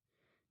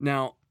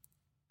 Now,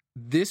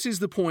 this is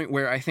the point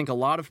where I think a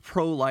lot of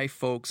pro-life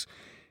folks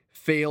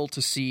fail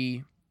to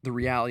see the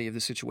reality of the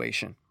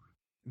situation.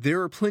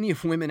 There are plenty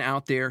of women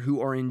out there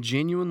who are in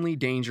genuinely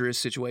dangerous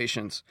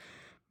situations.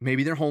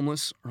 Maybe they're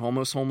homeless or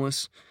almost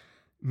homeless.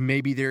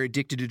 Maybe they're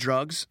addicted to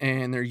drugs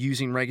and they're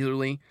using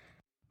regularly.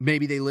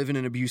 Maybe they live in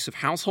an abusive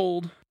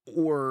household.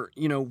 Or,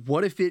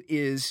 what if it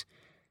is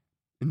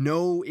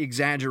no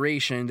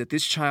exaggeration that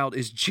this child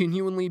is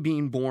genuinely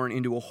being born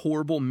into a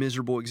horrible,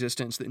 miserable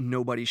existence that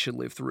nobody should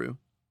live through?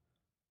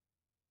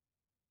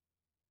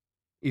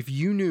 If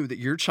you knew that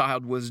your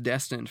child was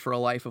destined for a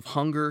life of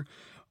hunger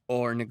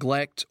or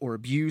neglect or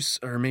abuse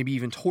or maybe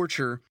even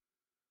torture,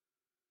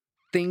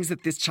 things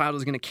that this child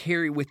is going to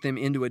carry with them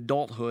into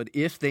adulthood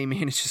if they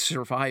manage to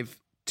survive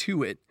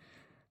to it,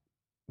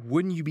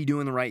 wouldn't you be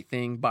doing the right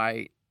thing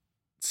by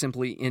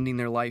simply ending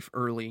their life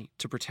early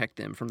to protect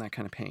them from that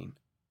kind of pain?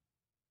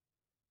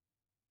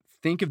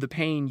 Think of the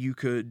pain you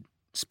could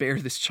spare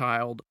this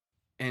child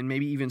and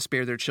maybe even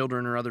spare their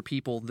children or other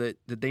people that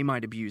they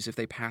might abuse if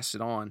they pass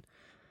it on.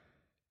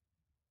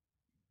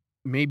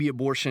 Maybe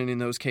abortion in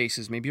those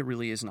cases, maybe it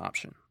really is an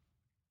option.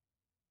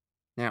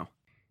 Now,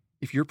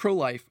 if you're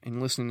pro-life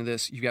and listening to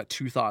this, you've got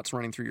two thoughts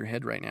running through your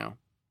head right now.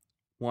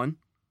 One,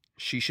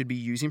 she should be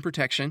using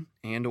protection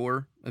and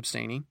or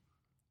abstaining.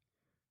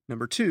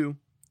 Number two,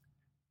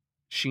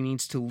 she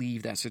needs to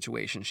leave that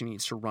situation. She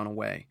needs to run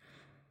away.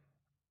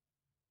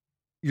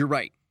 You're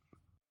right.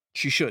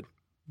 She should.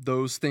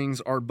 Those things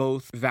are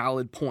both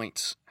valid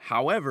points.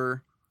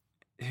 However,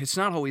 it's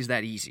not always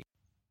that easy.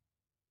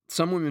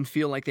 Some women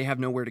feel like they have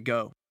nowhere to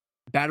go.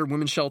 Battered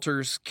women's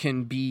shelters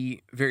can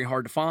be very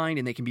hard to find,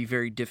 and they can be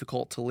very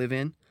difficult to live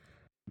in.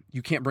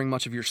 You can't bring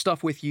much of your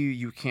stuff with you.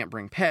 You can't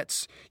bring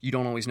pets. You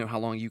don't always know how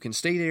long you can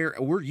stay there,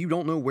 or you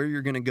don't know where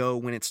you're going to go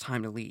when it's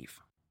time to leave.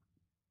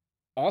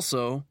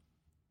 Also,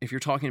 if you're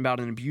talking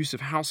about an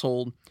abusive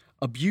household,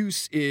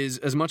 abuse is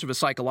as much of a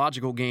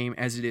psychological game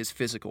as it is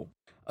physical.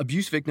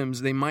 Abuse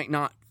victims, they might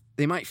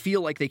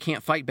feel like they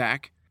can't fight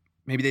back.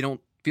 Maybe they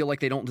don't feel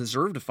like they don't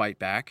deserve to fight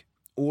back,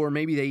 or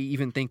maybe they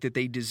even think that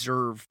they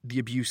deserve the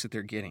abuse that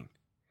they're getting.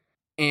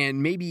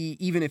 And maybe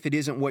even if it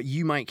isn't what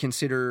you might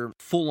consider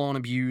full-on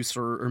abuse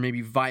or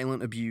maybe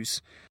violent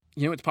abuse,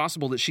 it's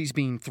possible that she's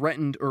being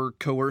threatened or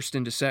coerced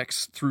into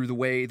sex through the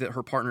way that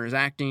her partner is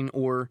acting,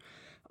 or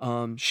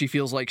she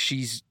feels like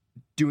she's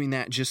doing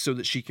that just so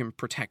that she can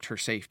protect her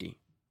safety.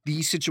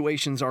 These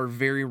situations are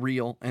very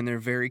real and they're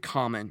very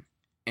common,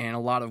 and a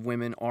lot of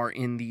women are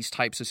in these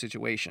types of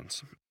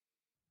situations.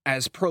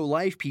 As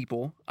pro-life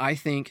people, I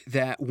think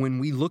that when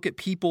we look at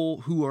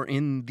people who are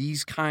in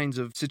these kinds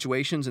of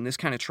situations and this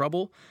kind of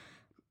trouble,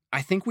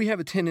 I think we have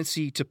a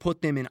tendency to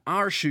put them in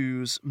our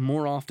shoes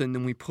more often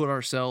than we put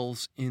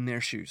ourselves in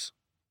their shoes.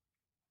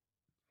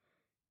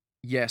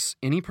 Yes,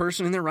 any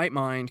person in their right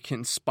mind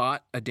can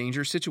spot a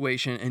dangerous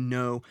situation and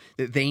know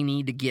that they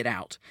need to get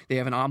out. They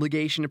have an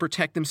obligation to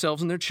protect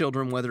themselves and their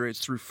children, whether it's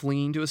through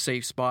fleeing to a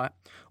safe spot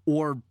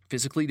or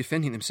physically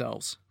defending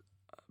themselves.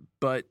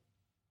 But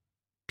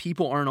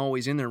people aren't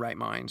always in their right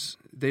minds.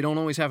 They don't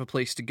always have a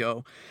place to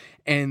go,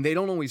 and they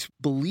don't always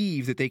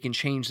believe that they can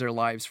change their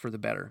lives for the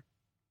better.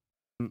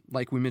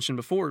 Like we mentioned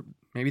before,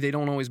 maybe they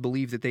don't always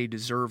believe that they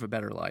deserve a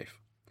better life.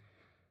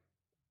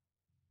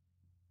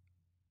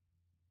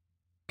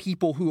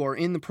 People who are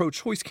in the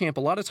pro-choice camp,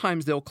 a lot of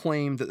times they'll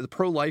claim that the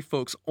pro-life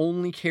folks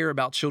only care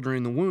about children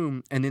in the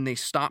womb, and then they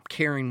stop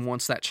caring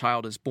once that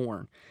child is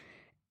born.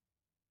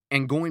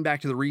 And going back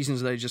to the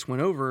reasons that I just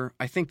went over,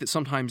 I think that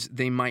sometimes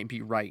they might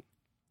be right.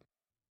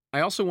 I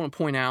also want to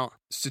point out,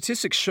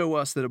 statistics show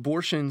us that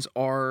abortions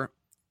are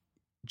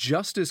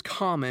just as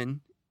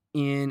common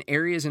in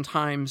areas and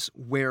times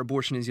where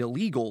abortion is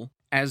illegal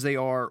as they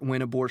are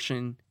when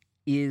abortion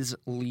is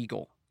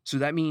legal. So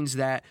that means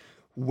that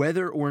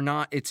whether or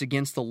not it's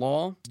against the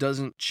law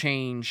doesn't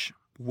change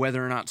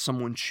whether or not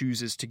someone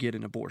chooses to get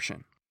an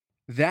abortion.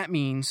 That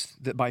means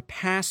that by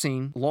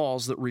passing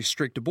laws that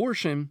restrict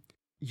abortion,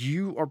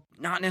 you are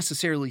not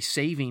necessarily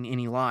saving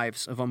any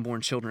lives of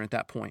unborn children at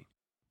that point.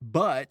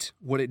 But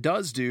what it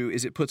does do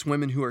is it puts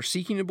women who are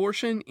seeking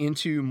abortion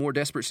into more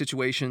desperate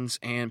situations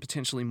and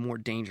potentially more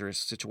dangerous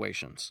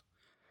situations.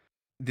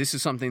 This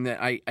is something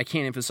that I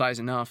can't emphasize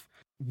enough.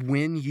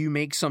 When you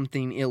make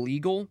something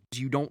illegal,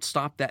 you don't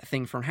stop that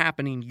thing from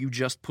happening, you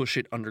just push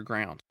it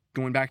underground.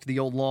 Going back to the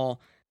old law,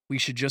 we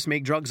should just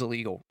make drugs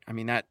illegal. I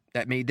mean, that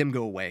made them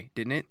go away,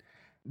 didn't it?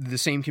 The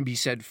same can be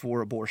said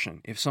for abortion.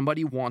 If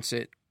somebody wants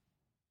it,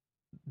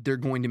 they're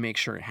going to make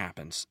sure it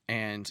happens.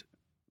 And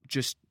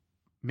just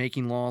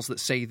making laws that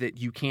say that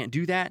you can't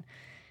do that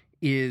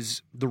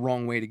is the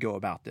wrong way to go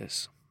about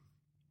this.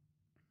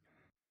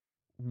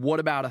 What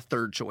about a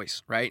third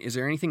choice, right? Is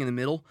there anything in the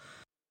middle?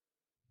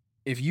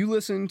 If you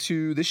listen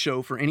to this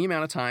show for any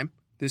amount of time,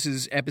 this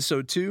is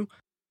episode 2.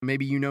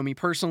 Maybe you know me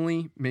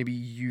personally. Maybe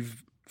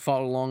you've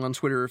followed along on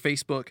Twitter or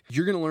Facebook.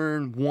 You're going to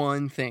learn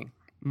one thing.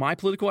 My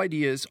political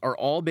ideas are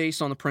all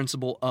based on the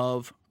principle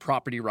of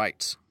property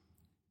rights.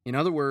 In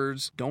other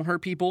words, don't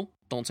hurt people,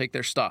 don't take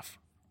their stuff.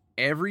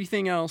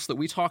 Everything else that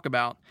we talk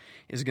about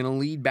is going to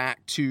lead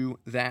back to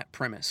that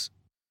premise.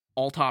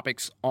 All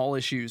topics, all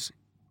issues.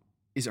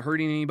 Is it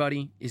hurting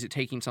anybody? Is it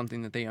taking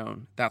something that they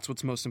own? That's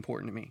what's most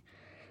important to me.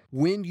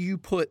 When you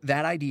put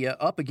that idea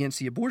up against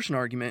the abortion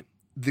argument,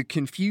 the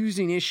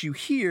confusing issue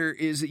here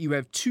is that you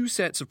have two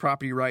sets of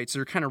property rights that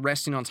are kind of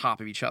resting on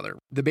top of each other.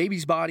 The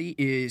baby's body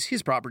is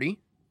his property,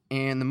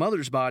 and the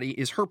mother's body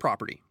is her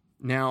property.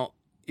 Now,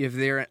 if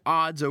they're at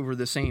odds over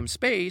the same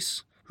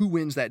space, who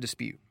wins that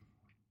dispute?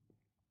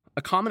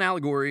 A common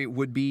allegory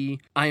would be,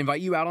 I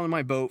invite you out on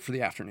my boat for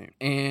the afternoon,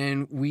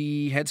 and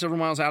we head several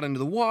miles out into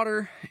the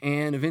water,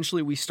 and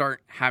eventually we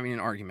start having an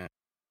argument.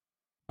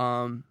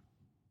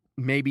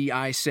 Maybe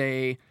I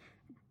say,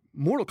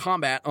 Mortal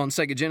Kombat on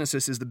Sega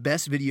Genesis is the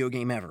best video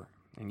game ever.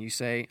 And you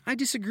say, I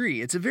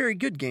disagree. It's a very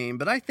good game,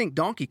 but I think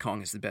Donkey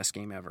Kong is the best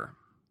game ever.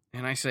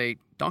 And I say,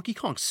 Donkey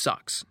Kong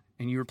sucks.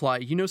 And you reply,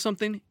 you know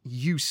something?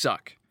 You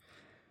suck.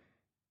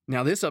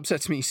 Now this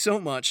upsets me so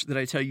much that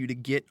I tell you to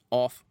get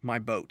off my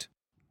boat.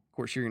 Of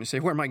course, you're going to say,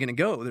 where am I going to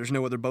go? There's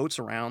no other boats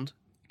around.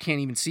 Can't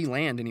even see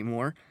land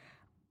anymore.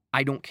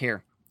 I don't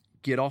care.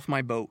 Get off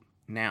my boat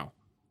now.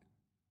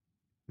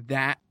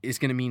 That is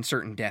going to mean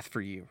certain death for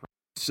you.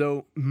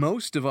 So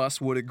most of us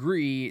would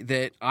agree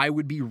that I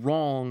would be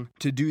wrong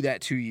to do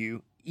that to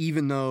you,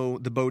 even though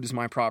the boat is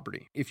my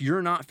property. If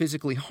you're not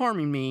physically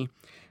harming me,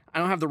 I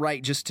don't have the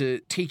right just to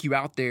take you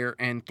out there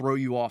and throw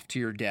you off to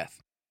your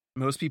death.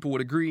 Most people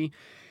would agree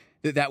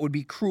that that would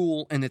be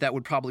cruel and that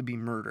would probably be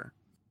murder.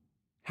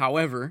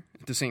 However,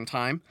 at the same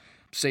time,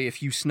 say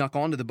if you snuck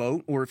onto the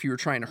boat or if you were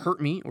trying to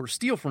hurt me or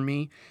steal from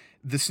me,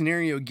 the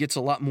scenario gets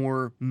a lot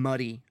more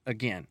muddy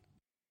again.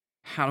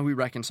 How do we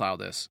reconcile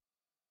this?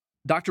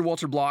 Dr.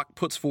 Walter Block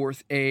puts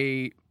forth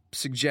a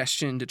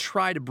suggestion to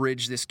try to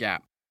bridge this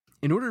gap.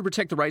 In order to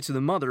protect the rights of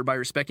the mother by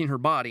respecting her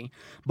body,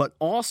 but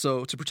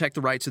also to protect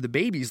the rights of the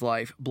baby's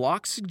life,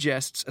 Block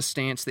suggests a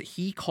stance that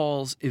he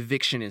calls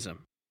evictionism.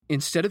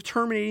 Instead of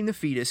terminating the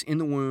fetus in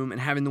the womb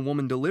and having the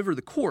woman deliver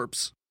the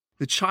corpse,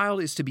 the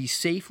child is to be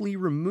safely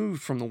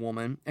removed from the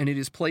woman, and it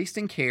is placed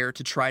in care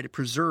to try to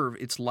preserve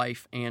its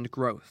life and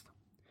growth.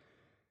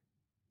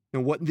 Now,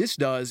 what this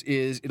does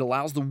is it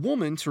allows the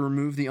woman to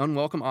remove the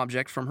unwelcome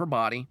object from her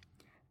body,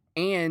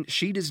 and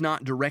she does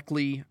not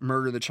directly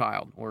murder the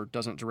child or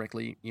doesn't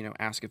directly,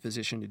 ask a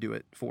physician to do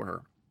it for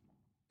her.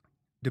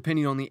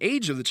 Depending on the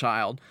age of the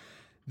child,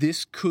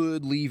 this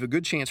could leave a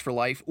good chance for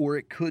life, or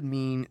it could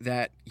mean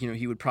that,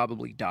 he would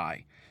probably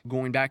die.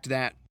 Going back to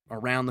that,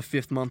 around the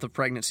 5th month of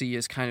pregnancy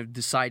is kind of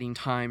deciding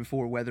time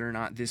for whether or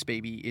not this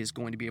baby is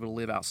going to be able to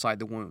live outside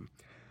the womb.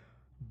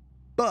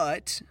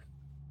 But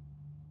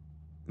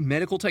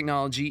medical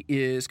technology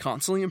is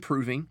constantly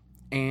improving,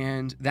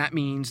 and that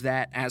means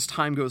that as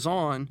time goes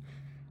on,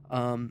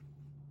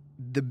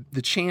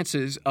 the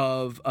chances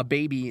of a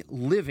baby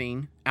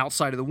living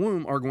outside of the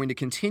womb are going to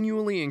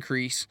continually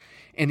increase,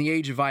 and the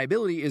age of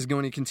viability is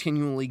going to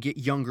continually get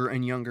younger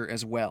and younger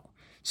as well.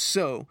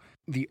 So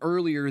the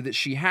earlier that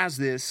she has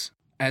this,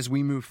 as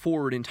we move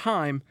forward in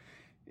time,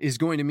 is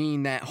going to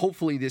mean that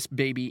hopefully this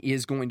baby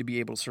is going to be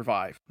able to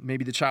survive.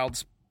 Maybe the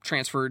child's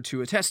transferred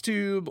to a test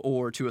tube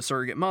or to a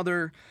surrogate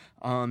mother.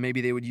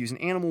 Maybe they would use an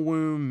animal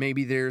womb.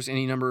 Maybe there's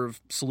any number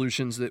of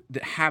solutions that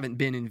haven't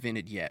been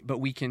invented yet. But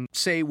we can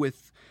say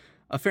with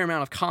a fair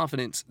amount of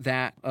confidence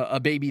that a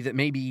baby that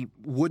maybe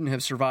wouldn't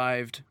have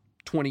survived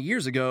 20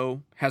 years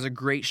ago has a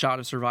great shot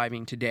of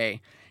surviving today.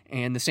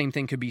 And the same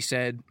thing could be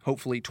said,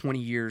 hopefully, 20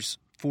 years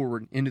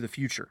forward into the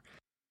future.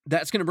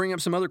 That's going to bring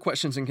up some other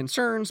questions and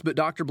concerns, but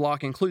Dr.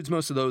 Block includes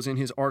most of those in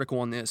his article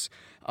on this,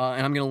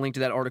 and I'm going to link to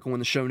that article in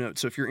the show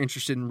notes. So if you're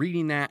interested in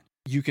reading that,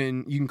 you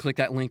can click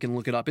that link and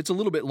look it up. It's a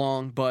little bit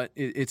long, but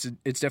it's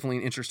definitely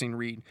an interesting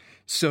read.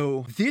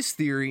 So this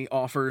theory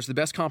offers the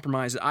best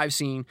compromise that I've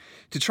seen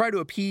to try to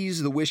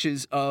appease the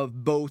wishes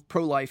of both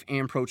pro-life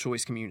and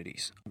pro-choice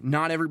communities.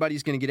 Not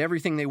everybody's going to get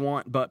everything they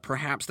want, but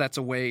perhaps that's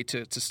a way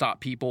to stop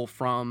people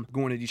from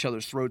going at each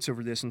other's throats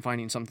over this and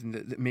finding something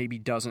that maybe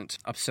doesn't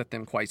upset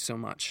them quite so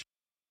much.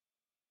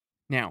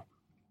 Now,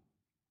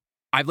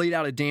 I've laid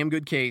out a damn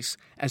good case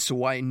as to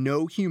why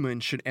no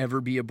human should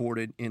ever be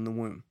aborted in the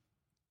womb.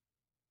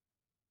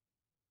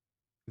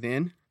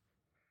 Then,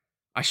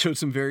 I showed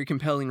some very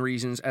compelling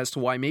reasons as to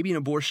why maybe an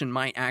abortion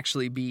might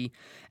actually be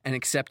an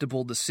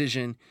acceptable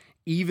decision,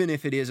 even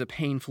if it is a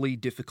painfully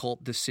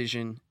difficult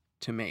decision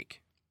to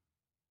make.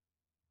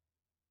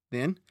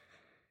 Then,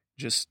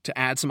 just to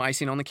add some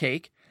icing on the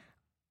cake,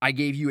 I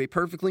gave you a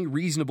perfectly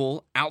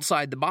reasonable,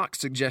 outside-the-box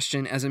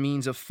suggestion as a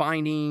means of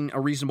finding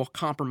a reasonable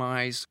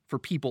compromise for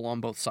people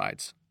on both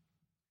sides.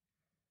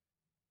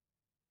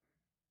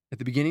 At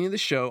the beginning of the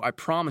show, I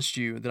promised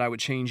you that I would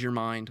change your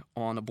mind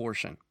on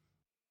abortion.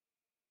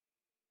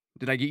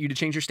 Did I get you to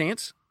change your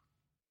stance?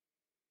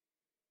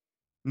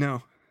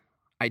 No,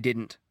 I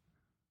didn't.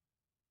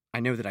 I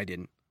know that I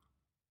didn't.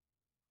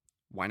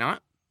 Why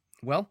not?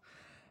 Well,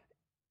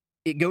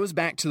 it goes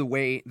back to the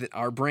way that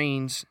our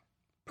brains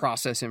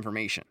process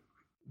information.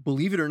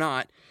 Believe it or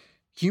not,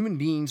 human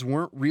beings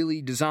weren't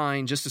really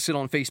designed just to sit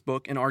on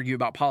Facebook and argue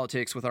about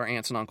politics with our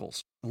aunts and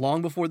uncles.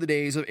 Long before the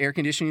days of air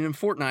conditioning and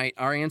Fortnite,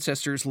 our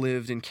ancestors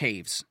lived in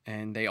caves,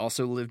 and they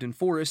also lived in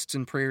forests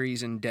and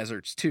prairies and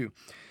deserts too.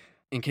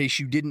 In case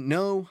you didn't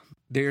know,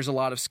 there's a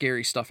lot of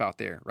scary stuff out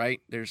there, right?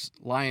 There's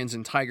lions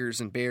and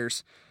tigers and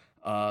bears,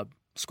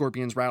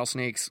 scorpions,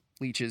 rattlesnakes,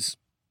 leeches.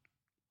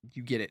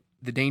 You get it.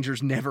 The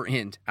dangers never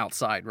end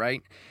outside,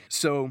 right?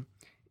 So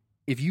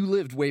if you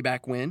lived way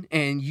back when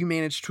and you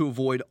managed to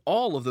avoid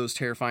all of those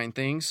terrifying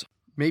things,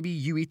 maybe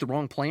you eat the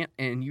wrong plant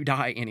and you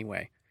die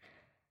anyway.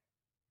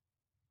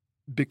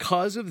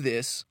 Because of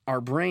this,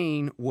 our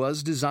brain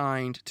was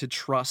designed to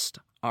trust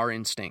our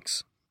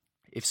instincts.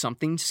 If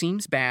something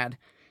seems bad,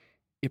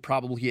 it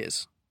probably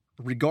is.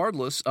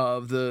 Regardless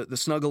of the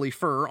snuggly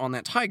fur on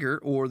that tiger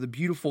or the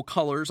beautiful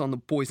colors on the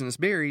poisonous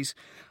berries,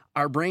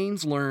 our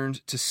brains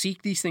learned to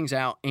seek these things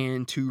out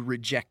and to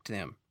reject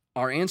them.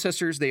 Our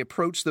ancestors, they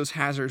approached those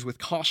hazards with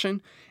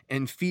caution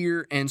and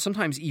fear and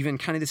sometimes even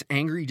kind of this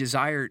angry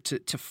desire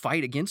to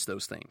fight against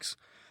those things.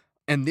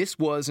 And this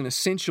was an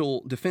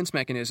essential defense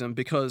mechanism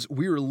because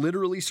we were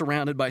literally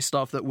surrounded by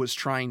stuff that was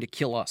trying to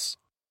kill us.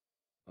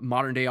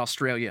 Modern day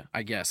Australia,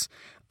 I guess.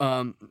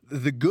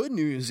 The good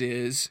news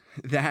is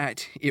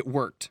that it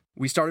worked.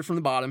 We started from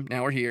the bottom.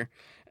 Now we're here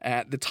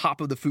at the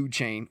top of the food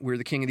chain. We're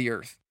the king of the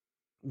earth.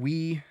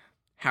 We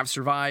have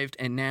survived,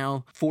 and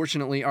now,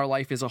 fortunately, our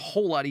life is a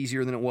whole lot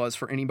easier than it was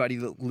for anybody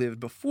that lived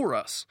before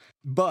us.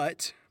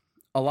 But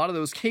a lot of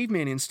those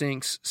caveman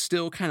instincts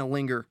still kind of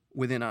linger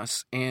within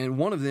us. And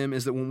one of them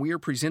is that when we are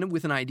presented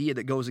with an idea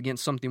that goes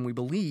against something we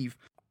believe,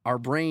 our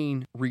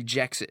brain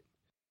rejects it.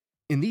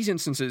 In these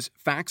instances,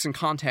 facts and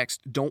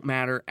context don't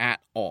matter at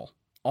all.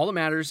 All that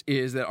matters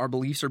is that our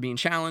beliefs are being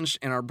challenged,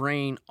 and our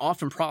brain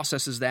often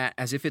processes that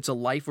as if it's a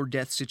life or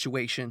death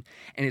situation,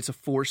 and it's a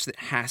force that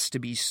has to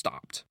be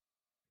stopped.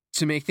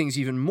 To make things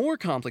even more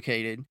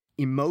complicated,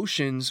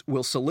 emotions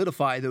will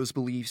solidify those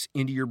beliefs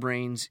into your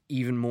brains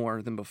even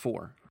more than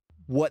before.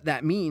 What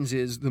that means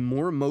is the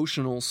more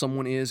emotional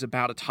someone is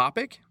about a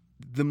topic,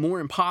 the more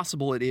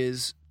impossible it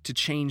is to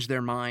change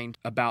their mind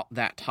about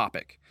that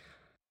topic.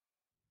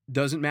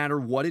 Doesn't matter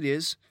what it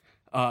is.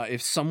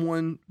 If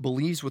someone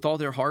believes with all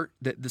their heart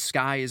that the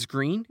sky is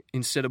green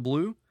instead of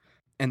blue,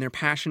 and they're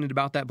passionate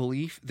about that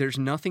belief, there's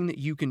nothing that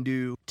you can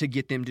do to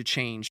get them to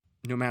change,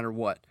 no matter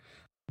what.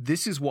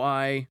 This is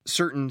why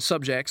certain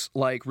subjects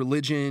like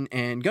religion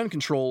and gun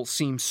control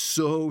seem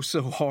so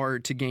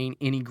hard to gain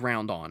any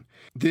ground on.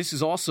 This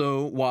is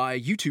also why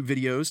YouTube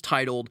videos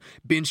titled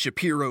Ben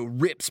Shapiro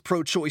Rips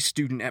Pro-Choice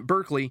Student at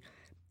Berkeley,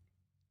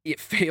 it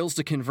fails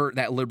to convert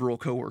that liberal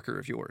coworker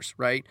of yours,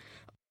 right?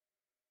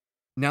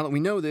 Now that we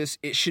know this,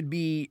 it should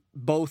be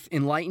both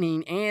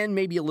enlightening and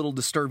maybe a little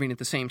disturbing at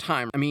the same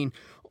time. I mean,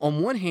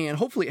 on one hand,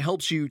 hopefully it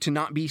helps you to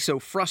not be so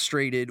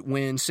frustrated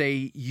when,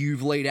 say,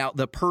 you've laid out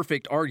the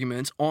perfect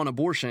arguments on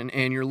abortion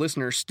and your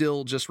listener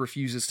still just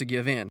refuses to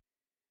give in.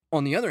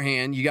 On the other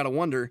hand, you got to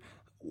wonder,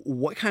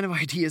 what kind of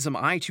ideas am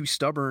I too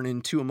stubborn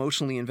and too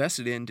emotionally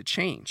invested in to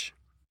change?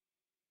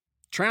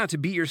 Try not to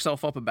beat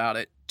yourself up about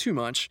it too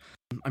much.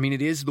 I mean,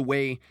 it is the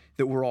way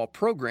that we're all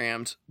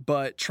programmed,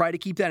 but try to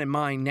keep that in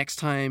mind next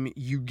time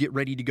you get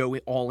ready to go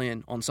all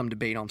in on some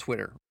debate on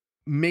Twitter.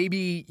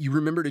 Maybe you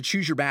remember to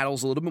choose your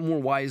battles a little bit more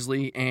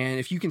wisely, and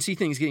if you can see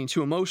things getting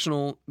too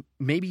emotional,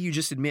 maybe you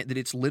just admit that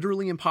it's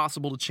literally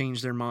impossible to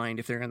change their mind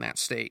if they're in that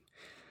state.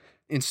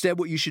 Instead,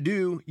 what you should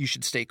do, you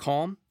should stay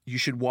calm. You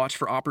should watch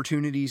for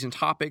opportunities and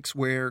topics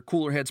where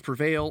cooler heads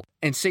prevail,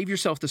 and save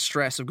yourself the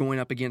stress of going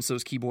up against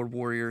those keyboard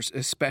warriors,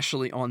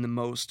 especially on the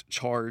most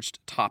charged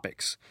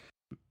topics.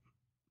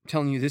 I'm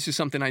telling you, this is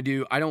something I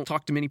do. I don't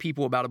talk to many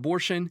people about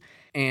abortion,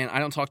 and I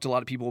don't talk to a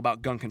lot of people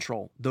about gun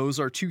control. Those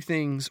are two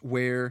things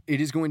where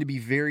it is going to be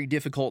very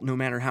difficult, no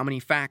matter how many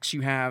facts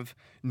you have,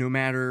 no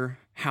matter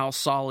how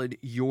solid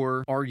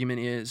your argument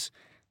is.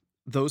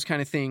 Those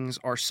kind of things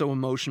are so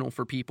emotional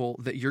for people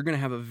that you're going to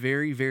have a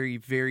very, very,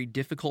 very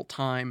difficult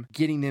time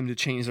getting them to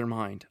change their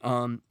mind.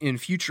 In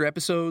future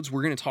episodes,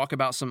 we're going to talk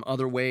about some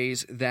other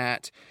ways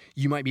that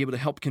you might be able to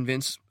help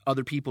convince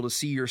other people to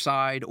see your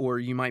side, or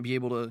you might be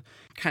able to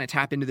kind of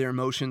tap into their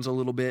emotions a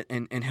little bit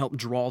and help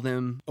draw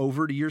them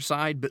over to your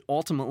side. But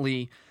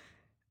ultimately,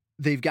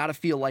 they've got to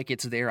feel like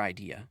it's their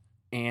idea,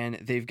 and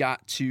they've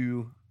got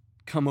to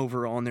come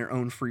over on their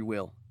own free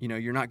will. You know,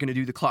 you're not going to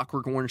do the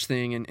Clockwork Orange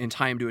thing and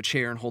tie them to a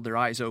chair and hold their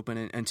eyes open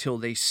until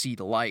they see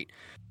the light.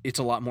 It's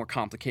a lot more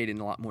complicated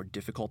and a lot more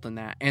difficult than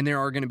that. And there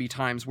are going to be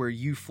times where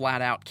you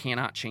flat out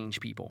cannot change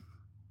people.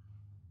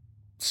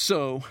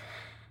 So,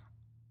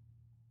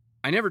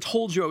 I never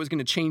told you I was going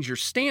to change your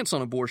stance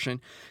on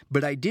abortion,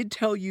 but I did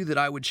tell you that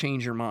I would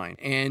change your mind.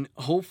 And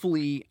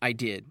hopefully I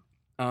did.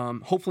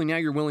 Hopefully now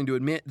you're willing to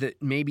admit that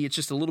maybe it's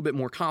just a little bit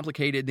more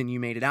complicated than you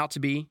made it out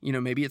to be. You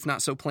know, maybe it's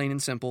not so plain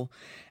and simple.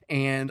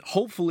 And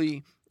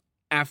hopefully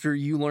after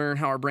you learn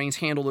how our brains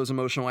handle those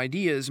emotional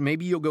ideas,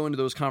 maybe you'll go into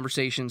those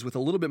conversations with a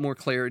little bit more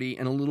clarity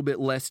and a little bit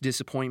less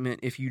disappointment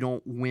if you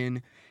don't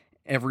win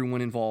everyone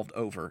involved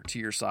over to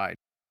your side.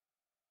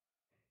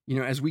 You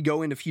know, as we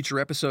go into future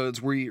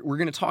episodes, we're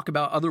going to talk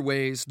about other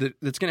ways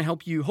that's going to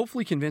help you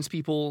hopefully convince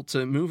people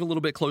to move a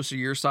little bit closer to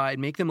your side,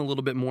 make them a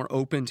little bit more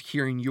open to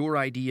hearing your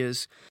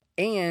ideas.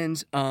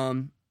 And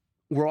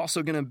we're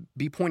also going to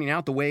be pointing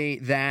out the way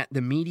that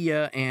the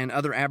media and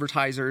other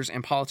advertisers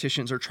and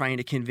politicians are trying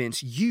to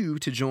convince you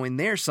to join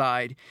their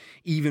side,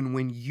 even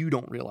when you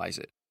don't realize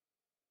it.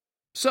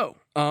 So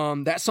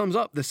that sums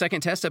up the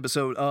second test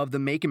episode of the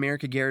Make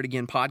America Garrett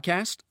Again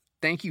podcast.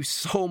 Thank you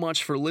so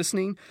much for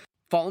listening.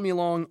 Follow me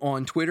along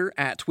on Twitter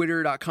at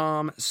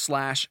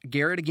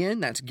twitter.com/Garrett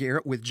Again. That's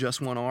Garrett with just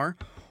one R.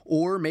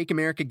 Or Make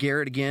America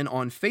Garrett Again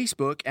on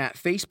Facebook at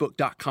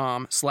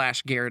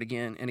facebook.com/Garrett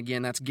Again. And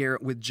again, that's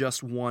Garrett with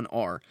just one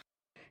R.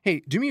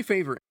 Hey, do me a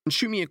favor and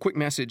shoot me a quick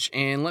message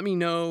and let me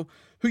know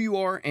who you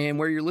are and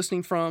where you're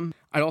listening from.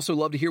 I'd also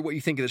love to hear what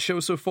you think of the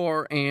show so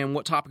far and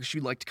what topics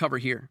you'd like to cover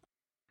here.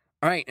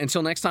 All right,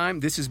 until next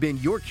time, this has been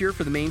your cure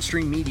for the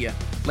mainstream media.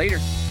 Later.